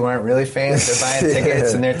these people who aren't really fans. They're buying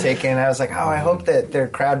tickets and they're taking. I was like, oh, I hope that their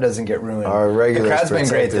crowd doesn't get ruined. Our regulars, the crowd's been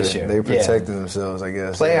great this year. They protected themselves, I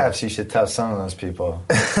guess. Playoffs, you should tell some of those people.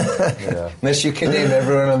 Yeah. Unless you can name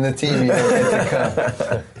everyone on the team, you don't get to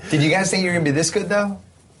come. Did you guys think you were going to be this good, though?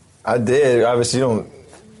 I did. Obviously, you don't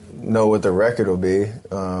know what the record will be.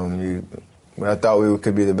 I thought we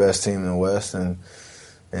could be the best team in the West, and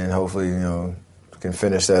hopefully, you know, can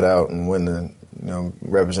finish that out and win the, you know,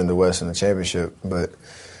 represent the West in the championship. But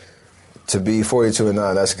to be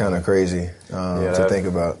 42-9, that's kind of crazy to think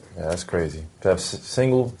about. Yeah, that's crazy. To have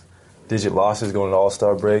single-digit losses going to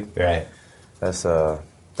All-Star break, right? That's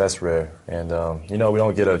rare. And you know, we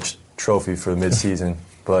don't get a trophy for midseason,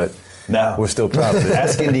 but no, we're still proud of it.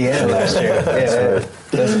 Ask Indiana last year. Yeah, that's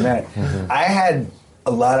right. Doesn't matter. Mm-hmm. I had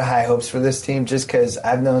a lot of high hopes for this team just because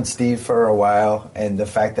I've known Steve for a while, and the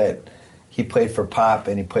fact that he played for Pop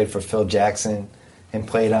and he played for Phil Jackson and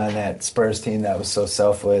played on that Spurs team that was so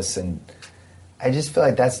selfless, and I just feel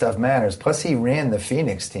like that stuff matters. Plus, he ran the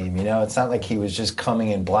Phoenix team. You know, it's not like he was just coming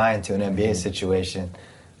in blind to an NBA situation.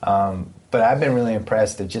 But I've been really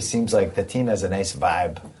impressed. It just seems like the team has a nice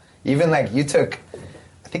vibe. Even like you took,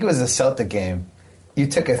 I think it was the Celtic game, you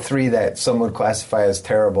took a 3 that some would classify as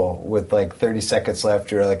terrible with like 30 seconds left.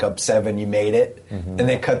 You're like up 7, you made it. Mm-hmm. And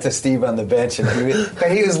they cut to Steve on the bench.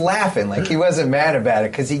 But he was laughing. Like he wasn't mad about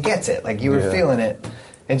it because he gets it. Like you were feeling it.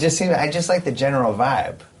 It just seemed, I just like the general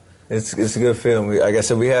vibe. It's a good feeling. Like I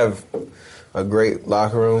said, we have a great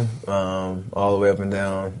locker room all the way up and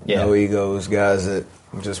down. Yeah. No egos, guys that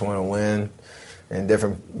just want to win in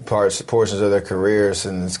different portions of their careers,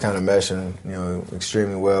 and it's kind of meshing, you know,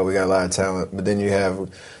 extremely well. We got a lot of talent, but then you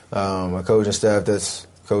have a coaching staff that's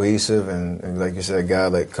cohesive, and like you said, a guy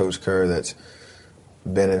like Coach Kerr that's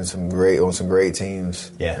been on some great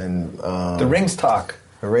teams. Yeah, and the rings talk.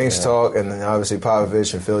 The rings talk, and then obviously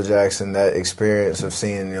Popovich and Phil Jackson. That experience of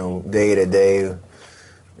seeing, you know, day to day, you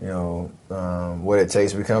know, what it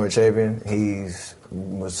takes to become a champion.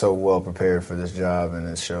 Was so well prepared for this job, and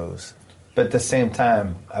it shows. But at the same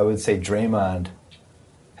time, I would say Draymond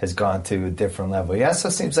has gone to a different level. He also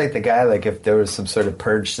seems like the guy, like if there was some sort of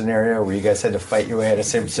purge scenario where you guys had to fight your way out of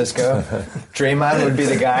San Francisco, Draymond would be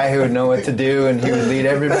the guy who would know what to do and he would lead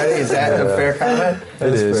everybody. Is that a fair comment?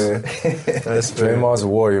 It is. That's fair. Draymond's a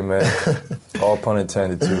warrior, man. All pun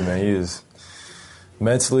intended, too, man. He is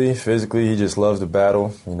mentally, physically, he just loves to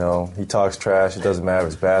battle. You know, he talks trash. It doesn't matter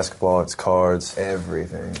if it's basketball, it's cards.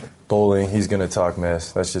 Everything. Bowling, he's going to talk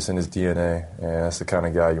mess. That's just in his DNA. And that's the kind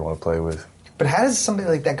of guy you want to play with. But how does somebody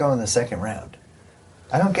like that go in the second round?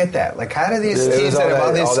 I don't get that. Like, how do these teams that have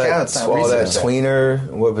all these scouts not all that research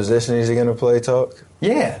tweener, what position is he going to play talk?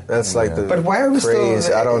 Yeah. That's like the But why are we craze,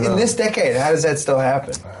 still, I don't know. in this decade, how does that still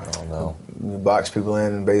happen? I don't know. You box people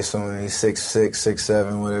in based on he's 6'6",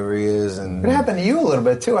 6'7", whatever he is. And it happened to you a little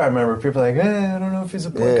bit, too. I remember people like, I don't know if he's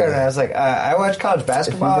a point guard. And I was like, I watch college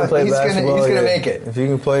basketball. He's going to make it. If you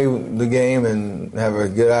can play the game and have a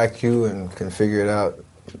good IQ and can figure it out,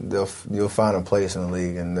 you'll find a place in the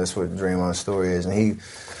league, and that's what Draymond's story is. And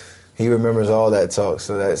he remembers all that talk,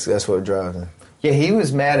 so that's what drives him. Yeah, he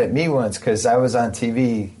was mad at me once because I was on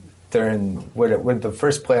TV during when the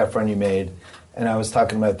first playoff run you made, and I was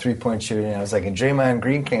talking about three-point shooting, and I was like, and Draymond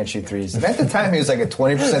Green can't shoot threes. And at the time, he was like a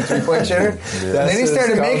 20% three-point shooter. And then he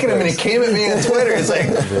started making them, and he came at me on Twitter. He's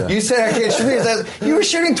like, you said I can't shoot threes. I was like, you were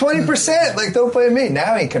shooting 20%. Like, don't play me.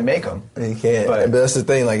 Now he can make them. He can't. But that's the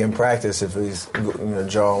thing, like in practice, if he's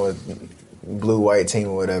drawing with blue-white team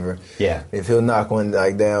or whatever, if he'll knock one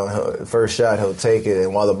like down, first shot, he'll take it,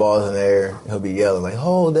 and while the ball's in the air, he'll be yelling, like,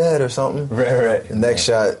 hold that or something. Right. The next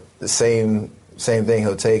shot, the same thing,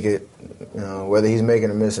 he'll take it. You know, whether he's making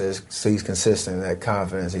a miss or he's consistent, that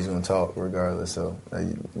confidence, he's going to talk regardless. So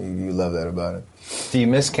you love that about him. Do you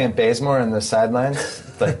miss Kent Bazemore on the sidelines,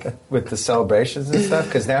 like with the celebrations and stuff?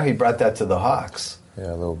 Because now he brought that to the Hawks.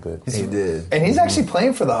 Yeah, a little bit. He did. And he's actually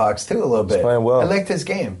playing for the Hawks, too, a little bit. He's playing well. I liked his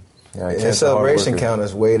game. Yeah, his celebration count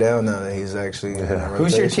is way down now that he's actually in rotation.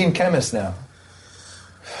 Who's your team chemist now?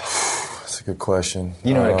 That's a good question.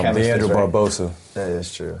 You know what a chemist Leandro is, right? Barbosa. That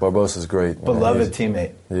is true. Barbosa's great. Beloved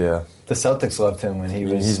teammate. Yeah. The Celtics loved him when he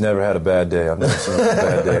was... He's never had a bad day. I've never seen a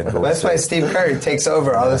bad day. Well, that's why Steve Curry takes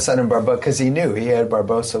over all of a sudden Barbosa, because he knew he had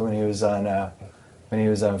Barbosa when he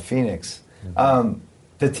was on Phoenix. Mm-hmm.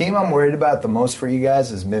 The team I'm worried about the most for you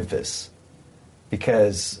guys is Memphis,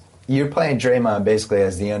 because you're playing Draymond basically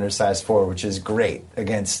as the undersized four, which is great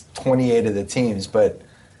against 28 of the teams. But,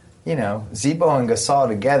 you know, Zebo and Gasol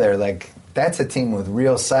together, like, that's a team with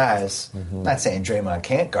real size. Mm-hmm. Not saying Draymond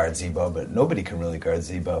can't guard Zebo, but nobody can really guard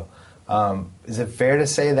Zebo. Is it fair to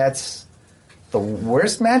say that's the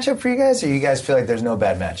worst matchup for you guys, or you guys feel like there's no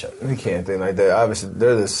bad matchup? We can't think like that. Obviously,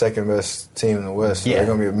 they're the second best team in the West. So they're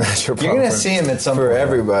going to be a matchup. You're going to see them at some point. For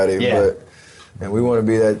everybody. And we want to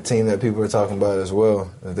be that team that people are talking about as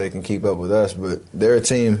well, if they can keep up with us. But they're a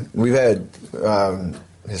team. We've had,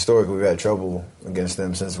 historically, we've had trouble against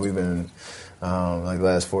them since we've been, like the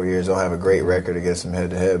last 4 years. Don't have a great record against them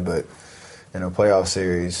head-to-head. But in a playoff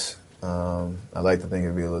series, I like to think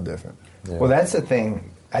it'd be a little different. Yeah. Well, that's the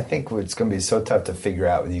thing. I think it's going to be so tough to figure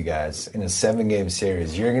out with you guys. In a 7-game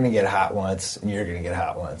series, you're going to get hot once, and you're going to get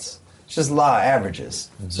hot once. It's just law of averages.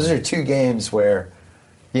 Mm-hmm. So those are 2 games where,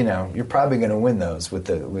 you know, you're probably going to win those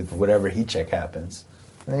with whatever heat check happens.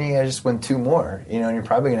 And then you got to just win 2 more, you know, and you're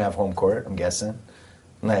probably going to have home court, I'm guessing.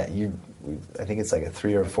 And I think it's like a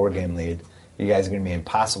 3 or 4 game lead. You guys are going to be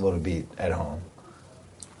impossible to beat at home.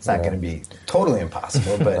 It's not going to be totally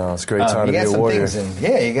impossible, but no, it's a great time to be a warrior.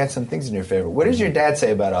 You got some things in your favor. What does your dad say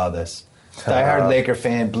about all this? Diehard Laker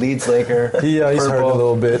fan, bleeds Laker. He's hurting a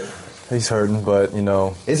little bit. He's hurting, but, you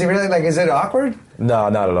know. Is he really, is it awkward? No,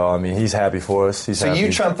 not at all. I mean, he's happy for us. He's happy.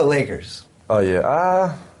 You trump the Lakers? Oh,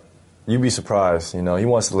 yeah. You'd be surprised. You know, he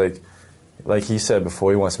wants to, like he said before,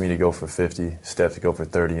 he wants me to go for 50, Steph to go for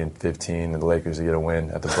 30 and 15, and the Lakers to get a win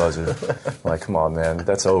at the buzzer. I'm like, come on, man,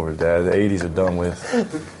 that's over, Dad. The 80s are done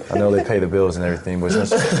with. I know they pay the bills and everything, but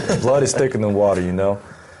blood is thicker than water, you know?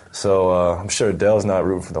 So I'm sure Dell's not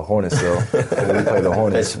rooting for the Hornets, though. When we play the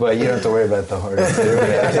Hornets. Well, you don't have to worry about the Hornets.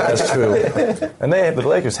 That's true. And the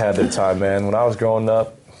Lakers had their time, man. When I was growing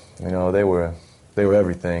up, you know, they were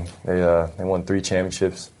everything. They won 3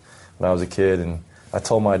 championships when I was a kid, and I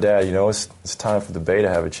told my dad, you know, it's time for the Bay to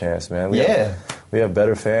have a chance, man. We have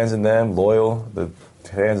better fans than them, loyal. The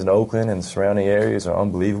fans in Oakland and surrounding areas are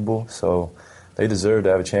unbelievable, so they deserve to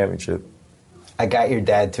have a championship. I got your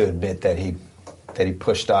dad to admit that he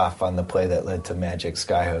pushed off on the play that led to Magic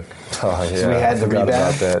Skyhook. Oh, yeah. So we had the rebound.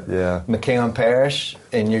 About that, yeah. McCallum Parrish,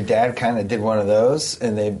 and your dad kind of did one of those,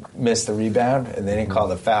 and they missed the rebound, and they didn't call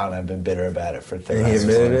the foul, and I've been bitter about it for 30 years.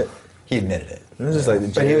 And he admitted it? He admitted it. It was just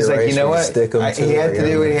like but he was like, you know what? He had to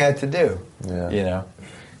do what he had to do. Yeah. You know?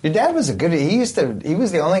 Your dad was he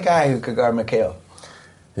was the only guy who could guard Mikhail.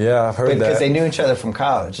 Yeah, I've heard that. Because they knew each other from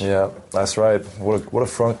college. Yeah, that's right. What a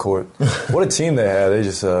front court. What a team they had. They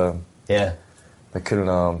just they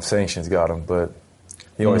couldn't sanctions got him, but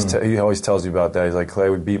he always tells you about that. He's like, Clay,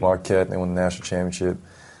 we beat Marquette, they won the national championship.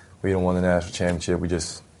 We didn't win the national championship. We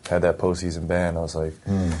just had that postseason ban. I was like,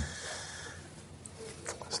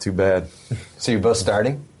 it's too bad. So you're both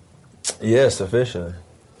starting? Yes, officially.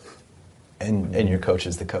 And your coach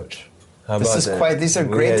is the coach. These are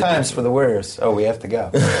We great had- times for the Warriors. Oh, we have to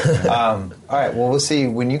go. All right, well, we'll see.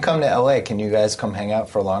 When you come to L.A., can you guys come hang out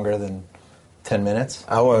for longer than 10 minutes?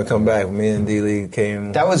 I want to come back. Me and D-Lee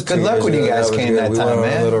came. That was good luck when you guys came that time, man. We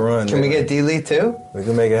went on a little run. Can we get D-Lee too? We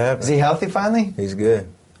can make it happen. Is he healthy finally? He's good.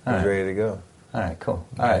 All He's right. ready to go. All right, cool.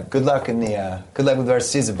 All right, good luck with the rest of the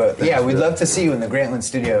season. But yeah, we'd love to see you in the Grantland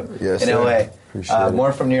studio Yes, in sir. LA. Appreciate it.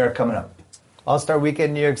 More from New York coming up. All-Star Weekend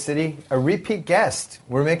in New York City. A repeat guest.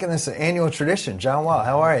 We're making this an annual tradition. John Wall,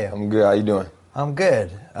 how are you? I'm good. How you doing? I'm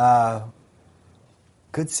good.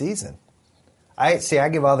 Good season. I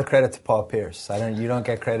give all the credit to Paul Pierce. You don't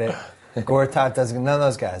get credit. Gortat doesn't. None of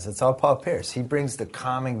those guys. It's all Paul Pierce. He brings the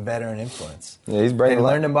calming veteran influence. Yeah, he's bringing They a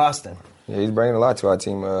lot. learned in Boston. Yeah, he's bringing a lot to our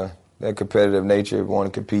team. That competitive nature,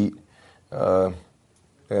 want to compete, that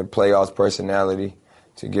playoffs personality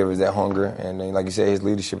to give us that hunger. And then, like you said, his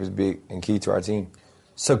leadership is big and key to our team.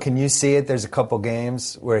 So can you see it? There's a couple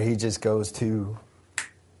games where he just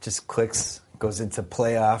clicks, goes into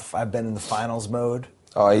playoff. I've been in the finals mode.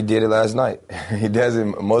 Oh, he did it last night. He does it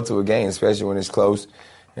in multiple games, especially when it's close.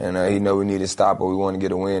 And he know we need to stop or we want to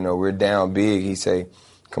get a win or we're down big. He say,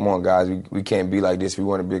 come on, guys, we can't be like this. We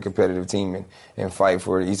want to be a competitive team and fight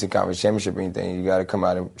for the Eastern Conference Championship or anything. You got to come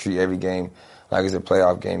out and treat every game like it's a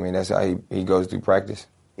playoff game, and that's how he goes through practice.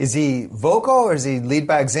 Is he vocal or is he lead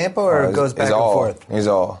by example or it goes back and forth? It's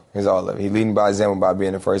all of it. He's leading by example by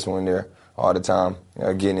being the first one there all the time,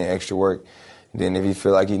 getting in extra work. Then if he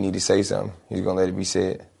feel like he need to say something, he's going to let it be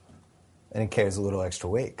said. And he carries a little extra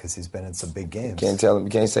weight because he's been in some big games. Can't tell him, you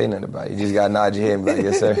can't say nothing about it. You just got to nod your head and be like,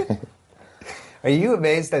 yes, sir. Are you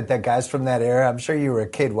amazed that guys from that era, I'm sure you were a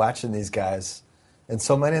kid watching these guys, and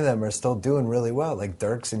so many of them are still doing really well, like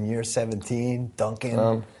Dirk's in year 17,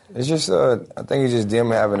 Duncan. It's just, I think it's just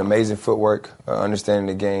them having amazing footwork, understanding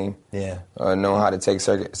the game, knowing how to take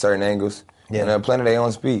certain angles, and playing at their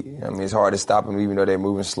own speed. I mean, it's hard to stop them even though they're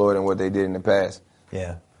moving slower than what they did in the past.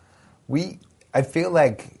 Yeah. I feel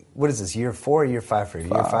like, what is this, year 4 or year 5 for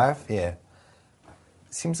you? Year 5? Yeah.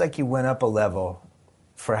 Seems like you went up a level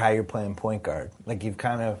for how you're playing point guard. Like you've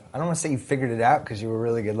kind of, I don't want to say you figured it out because you were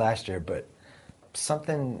really good last year, but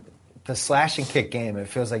the slash and kick game, it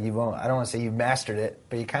feels like I don't want to say you've mastered it,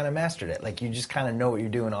 but you kind of mastered it. Like you just kind of know what you're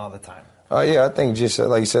doing all the time. Yeah, I think just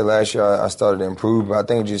like you said last year, I started to improve. But I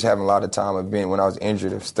think just having a lot of time when I was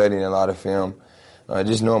injured, of studying a lot of film,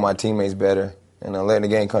 just knowing my teammates better, and letting the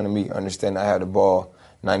game come to me, understanding I have the ball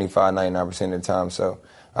 95, 99% of the time, so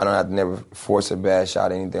I don't have to never force a bad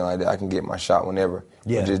shot or anything like that. I can get my shot whenever.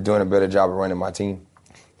 Yeah. Just doing a better job of running my team.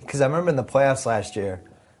 Because I remember in the playoffs last year,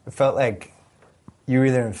 it felt like you were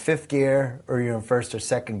either in 5th gear or you're in 1st or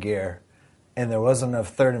 2nd gear, and there wasn't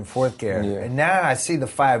enough 3rd and 4th gear. Yeah. And now I see the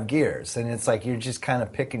 5 gears, and it's like you're just kind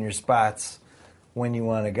of picking your spots when you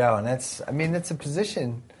want to go. And that's a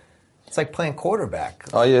position, it's like playing quarterback.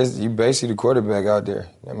 Oh, yeah, you basically the quarterback out there.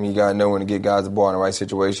 I mean, you got to know when to get guys the ball in the right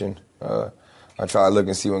situation. I try to look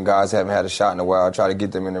and see when guys haven't had a shot in a while. I try to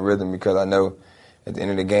get them in the rhythm because I know at the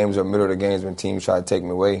end of the games or middle of the games when teams try to take me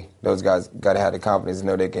away, those guys got to have the confidence to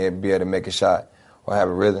know they can be able to make a shot or have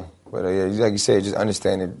a rhythm. But like you said, just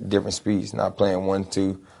understanding different speeds, not playing 1,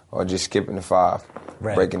 2, or just skipping the 5,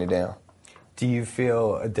 breaking it down. Do you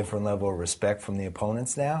feel a different level of respect from the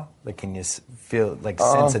opponents now? Like, can you feel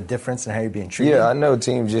sense a difference in how you're being treated? Yeah, I know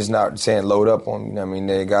teams just not saying load up on me. You know what I mean,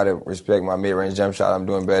 they got to respect my mid-range jump shot. I'm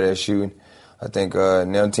doing better at shooting. I think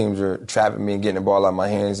now teams are trapping me and getting the ball out of my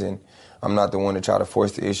hands, and I'm not the one to try to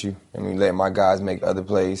force the issue. I mean, letting my guys make other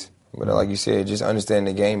plays. But like you said, just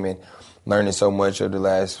understanding the game and learning so much over the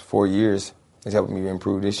last 4 years is helping me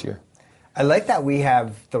improve this year. I like that we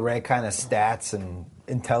have the right kind of stats and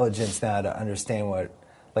intelligence now to understand what,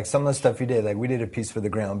 like some of the stuff you did. Like we did a piece for the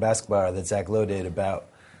Grantland Basketball Hour that Zach Lowe did about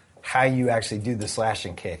how you actually do the slash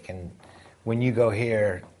and kick. And when you go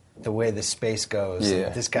here, the way the space goes,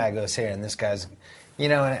 and this guy goes here and this guy's,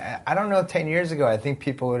 and I don't know, 10 years ago, I think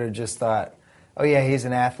people would have just thought, oh yeah, he's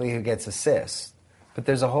an athlete who gets assists. But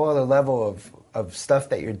there's a whole other level of of stuff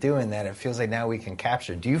that you're doing that it feels like now we can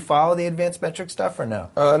capture. Do you follow the advanced metric stuff or no?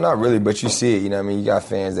 Not really, but you see it. You know what I mean? You got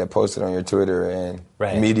fans that post it on your Twitter and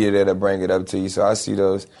media that'll bring it up to you. So I see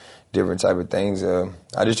those different type of things.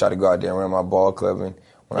 I just try to go out there and run my ball club, and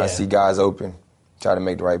when I see guys open, try to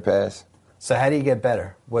make the right pass. So how do you get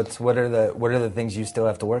better? What are the things you still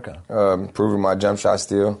have to work on? Improving my jump shot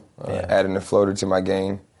still, adding a floater to my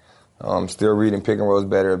game, still reading pick and rolls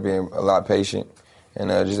better, being a lot patient, and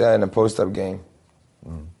just adding a post-up game.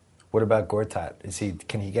 What about Gortat?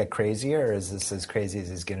 Can he get crazier, or is this as crazy as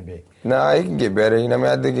he's going to be? Nah, he can get better. You know what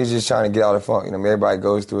I mean? I think he's just trying to get out of the funk. You know, everybody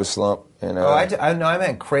goes through a slump. And, I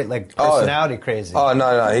meant personality crazy. Oh,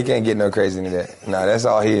 no, he can't get no crazy than that. No, that's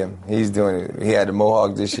all him. He's doing it. He had the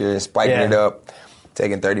mohawk this year, spiking it up,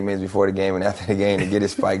 taking 30 minutes before the game and after the game to get it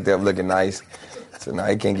spiked up, looking nice. So, no,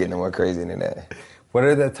 he can't get no more crazy than that. What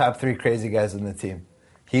are the top 3 crazy guys on the team?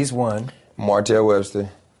 He's one. Martell Webster.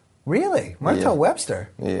 Really? Martell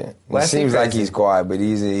Webster? Yeah. It seems like he's quiet, but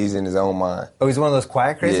he's in his own mind. Oh, he's one of those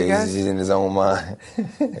quiet crazy guys? He's in his own mind.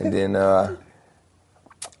 And then those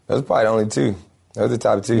are probably the only 2. Those are the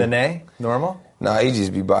top 2. Nene? Normal? Nah, he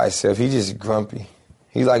just be by himself. He just grumpy.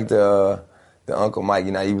 He's like the Uncle Mike.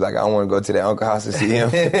 You know, you be like, I don't want to go to that Uncle house to see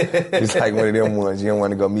him. He's like one of them ones. You don't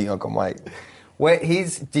want to go meet Uncle Mike. What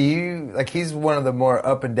he's one of the more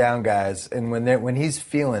up and down guys, and when he's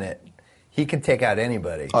feeling it, he can take out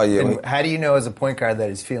anybody. Oh yeah. And how do you know as a point guard that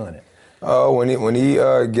he's feeling it? When he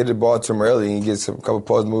get the ball to him early and he gets a couple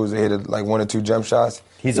post moves and hit like 1 or 2 jump shots,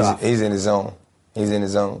 he's in his zone. He's in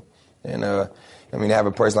his zone. And have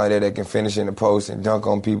a person like that can finish in the post and dunk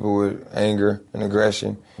on people with anger and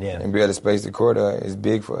aggression and be able to space the court is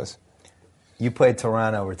big for us. You played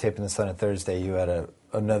Toronto. We're taping this on a Thursday. You had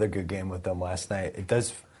another good game with them last night.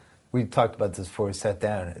 We talked about this before we sat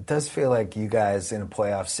down. It does feel like you guys in a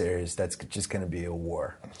playoff series, that's just going to be a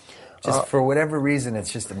war. Just for whatever reason,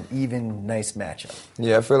 it's just an even, nice matchup.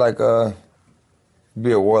 Yeah, I feel like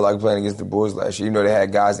be a war like playing against the Bulls last year. You know, they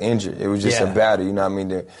had guys injured. It was just a battle. You know what I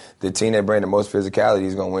mean? The team that bring the most physicality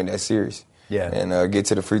is going to win that series. Yeah. And get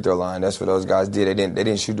to the free throw line. That's what those guys did. They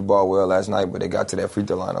didn't shoot the ball well last night, but they got to that free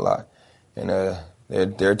throw line a lot. And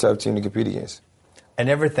they're a tough team to compete against. I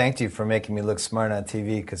never thanked you for making me look smart on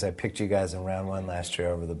TV because I picked you guys in round 1 last year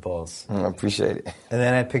over the Bulls. I appreciate it. And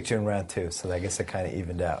then I picked you in round 2, so I guess it kind of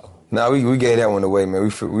evened out. No, we gave that one away, man.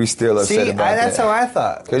 We still upset about that. That's how I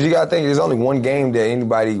thought. Because you got to think, there's only one game that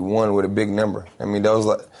anybody won with a big number. I mean, a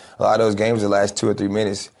lot of those games the last 2 or 3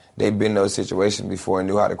 minutes, they've been in those situations before and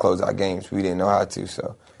knew how to close out games. We didn't know how to,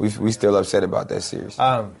 so we still upset about that series.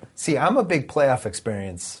 I'm a big playoff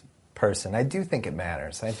experience person. I do think it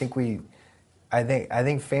matters. I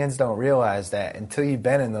think fans don't realize that until you've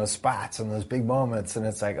been in those spots and those big moments, and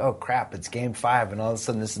it's like, oh crap, it's Game 5, and all of a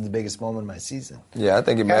sudden this is the biggest moment of my season. Yeah, I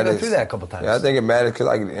think it matters. Go through that a couple times. Yeah, I think it matters because,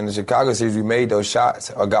 like in the Chicago series, we made those shots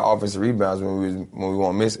or got offensive rebounds when we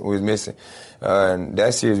was missing. And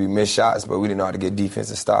that series, we missed shots, but we didn't know how to get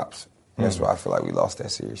defensive stops. That's why I feel like we lost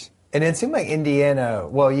that series. And it seemed like Indiana.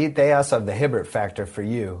 Well, they also have the Hibbert factor for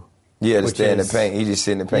you. Yeah, to stay in the paint. He just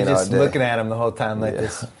sit in the paint all day. Just looking at him the whole time like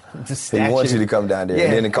this. Just he wants you to come down there. Yeah,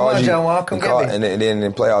 and then it calls on, you, John Wall, come get me. And then in the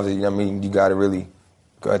playoffs, you know what I mean, you got to really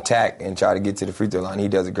attack and try to get to the free throw line. He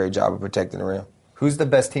does a great job of protecting the rim. Who's the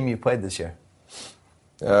best team you played this year?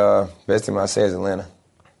 Best team I say is Atlanta.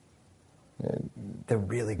 They're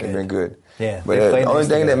really good. They've been good. Yeah. But the only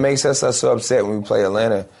thing that makes us so upset when we play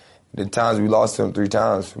Atlanta, the times we lost to them 3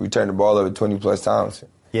 times, we turned the ball over 20-plus times.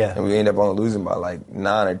 Yeah. And we end up only losing by like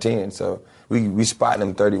 9 or 10. So we spotting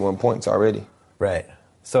them 31 points already. Right.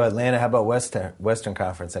 So Atlanta, how about Western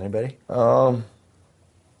Conference? Anybody? No,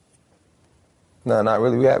 not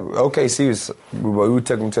really. We have OKC we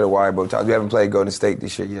took them to the wire both times. We haven't played Golden State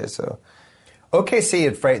this year yet, so. OKC,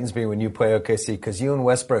 it frightens me when you play OKC because you and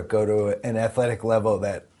Westbrook go to an athletic level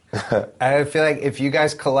that I feel like if you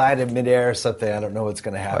guys collide in midair or something, I don't know what's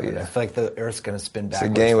going to happen. Oh, yeah. I feel like the Earth's going to spin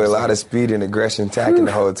backwards. It's a game with a lot of speed and aggression, attacking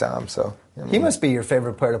the whole time. So he must be your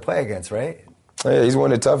favorite player to play against, right? Yeah, he's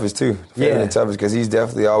one of the toughest too. The toughest because he's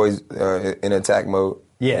definitely always in attack mode.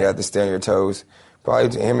 Yeah, you have to stay on your toes.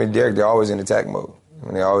 Probably him and Derek, they're always in attack mode.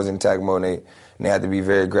 When they're always in attack mode, and they have to be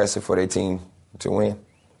very aggressive for their team to win.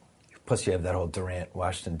 Plus, you have that whole Durant,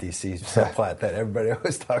 Washington, D.C. subplot that everybody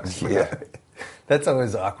always talks about. Yeah. That's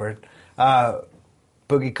always awkward.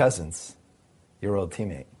 Boogie Cousins, your old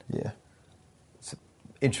teammate. Yeah. It's an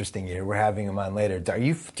interesting year. We're having him on later. Do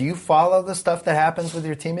you follow the stuff that happens with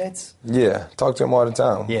your teammates? Yeah. Talk to him all the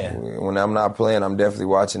time. Yeah. When I'm not playing, I'm definitely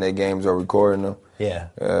watching their games or recording them. Yeah.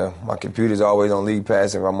 My computer's always on League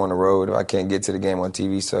Pass if I'm on the road. If I can't get to the game on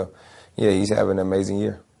TV. So, yeah, he's having an amazing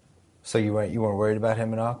year. So you weren't worried about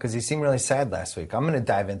him at all? Because he seemed really sad last week. I'm going to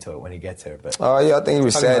dive into it when he gets here. But yeah, I think he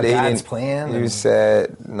was sad. He was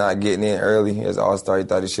sad not getting in early as All-Star. He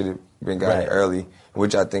thought he should have been gotten in early,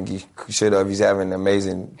 which I think he should have. He's having an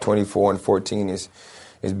amazing 24 and 14 is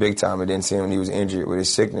big time. I didn't see him when he was injured with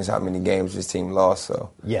his sickness, how many games his team lost. So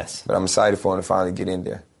yes. But I'm excited for him to finally get in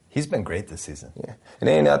there. He's been great this season. Yeah. And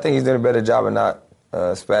then I think he's doing a better job of not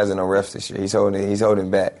spazzing on refs this year. He's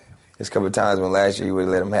holding back. There's a couple of times when last year he would have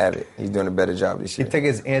let him have it. He's doing a better job this year. You think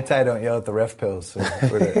it's don't yell at the ref pills.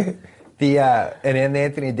 And in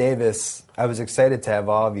Anthony Davis, I was excited to have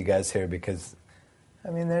all of you guys here because, I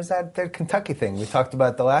mean, there's that Kentucky thing we talked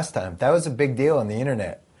about the last time. That was a big deal on the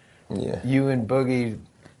internet. Yeah. You and Boogie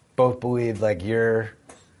both believed like your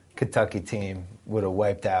Kentucky team would have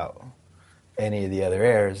wiped out any of the other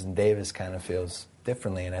heirs, and Davis kind of feels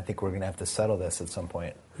differently, and I think we're going to have to settle this at some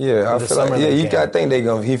point. Yeah, I feel like, you got to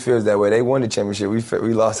think he feels that way. They won the championship.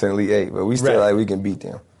 We lost in Elite Eight, but we still like we can beat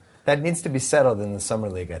them. That needs to be settled in the Summer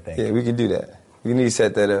League, I think. Yeah, we can do that. We need to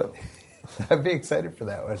set that up. I'd be excited for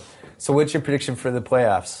that one. So what's your prediction for the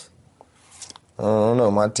playoffs? I don't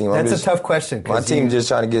know. My team. That's a tough question. My team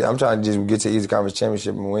I'm trying to just get to the Eastern Conference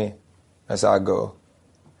Championship and win. That's our goal.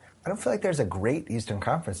 I don't feel like there's a great Eastern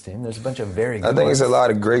Conference team. There's a bunch of very good I think ones. it's a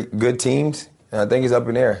lot of good teams, and I think it's up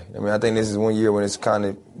in the air. I mean, I think this is one year when it's kind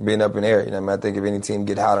of been up in the air. You know, I think if any team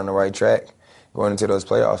get hot on the right track going into those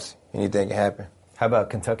playoffs, anything can happen. How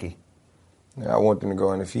about Kentucky? I want them to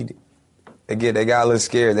go undefeated. They got a little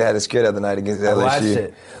scared. They had a scare the other night against LSU. Watched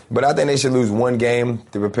it. But I think they should lose one game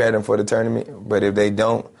to prepare them for the tournament. But if they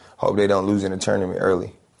don't, hope they don't lose in the tournament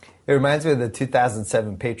early. It reminds me of the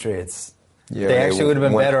 2007 Patriots. Yeah, they actually would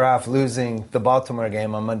have been better off losing the Baltimore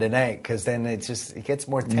game on Monday night because then it gets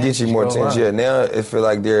more tense. It gets you more tense. Yeah, now it feels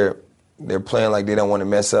like they're playing like they don't want to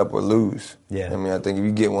mess up or lose. Yeah. I mean, I think if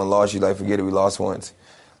you get one loss, you like forget it. We lost once.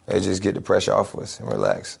 They just get the pressure off us and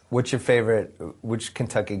relax. What's your favorite? Which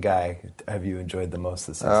Kentucky guy have you enjoyed the most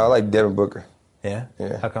this season? I like Devin Booker. Yeah.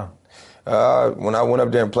 Yeah. How come? When I went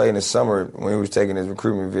up there and played in the summer, when he was taking his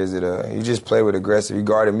recruitment visit, he just played with aggressive. He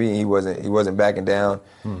guarded me. He wasn't backing down.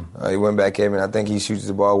 He went back heavy, and I think he shoots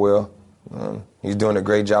the ball well. He's doing a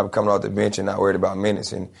great job coming off the bench and not worried about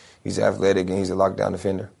minutes. And he's athletic and he's a lockdown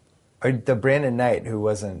defender. The Brandon Knight, you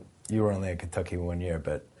were only at Kentucky 1 year,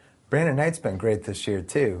 but Brandon Knight's been great this year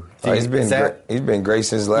too. He's been great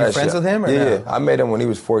since last year. You friends with him? Or yeah. I met him when he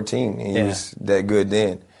was 14, and he was that good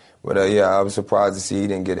then. But I was surprised to see he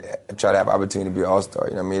didn't try to have opportunity to be an All-Star.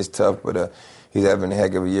 You know, I mean, it's tough, but he's having a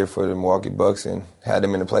heck of a year for the Milwaukee Bucks and had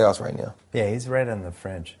them in the playoffs right now. Yeah, he's right on the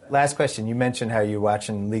fringe. Last question: you mentioned how you're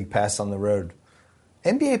watching League Pass on the road.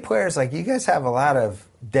 NBA players, like you guys, have a lot of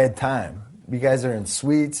dead time. You guys are in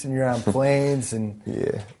suites and you're on planes and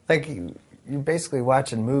like you're basically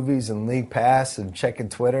watching movies and League Pass and checking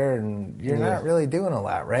Twitter, and you're not really doing a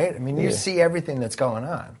lot, right? I mean, you see everything that's going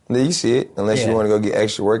on. Yeah, you see it, unless you want to go get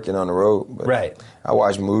extra work in on the road. But right. I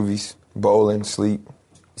watch movies, bowling, sleep,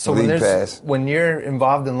 so League Pass. When you're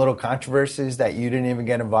involved in little controversies that you didn't even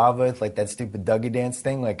get involved with, like that stupid Dougie dance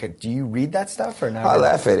thing, like do you read that stuff or not? I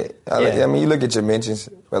laugh at it. I mean, you look at your mentions,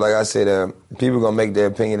 but like I said, people are going to make their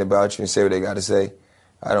opinion about you and say what they got to say.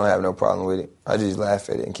 I don't have no problem with it. I just laugh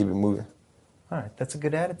at it and keep it moving. All right, that's a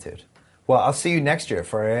good attitude. Well, I'll see you next year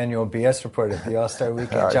for our annual BS report at the All-Star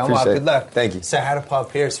Weekend. Right, John Wall, good luck. Thank you. Say hi to Paul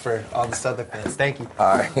Pierce for all the Southern fans. Thank you.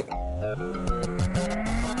 All right.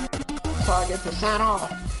 40% off.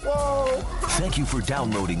 Whoa. Thank you for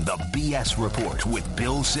downloading the BS Report with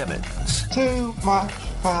Bill Simmons. Too much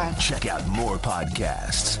fun. Check out more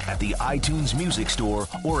podcasts at the iTunes Music Store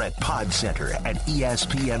or at Pod Center at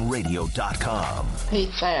ESPNradio.com.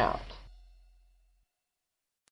 Peace out.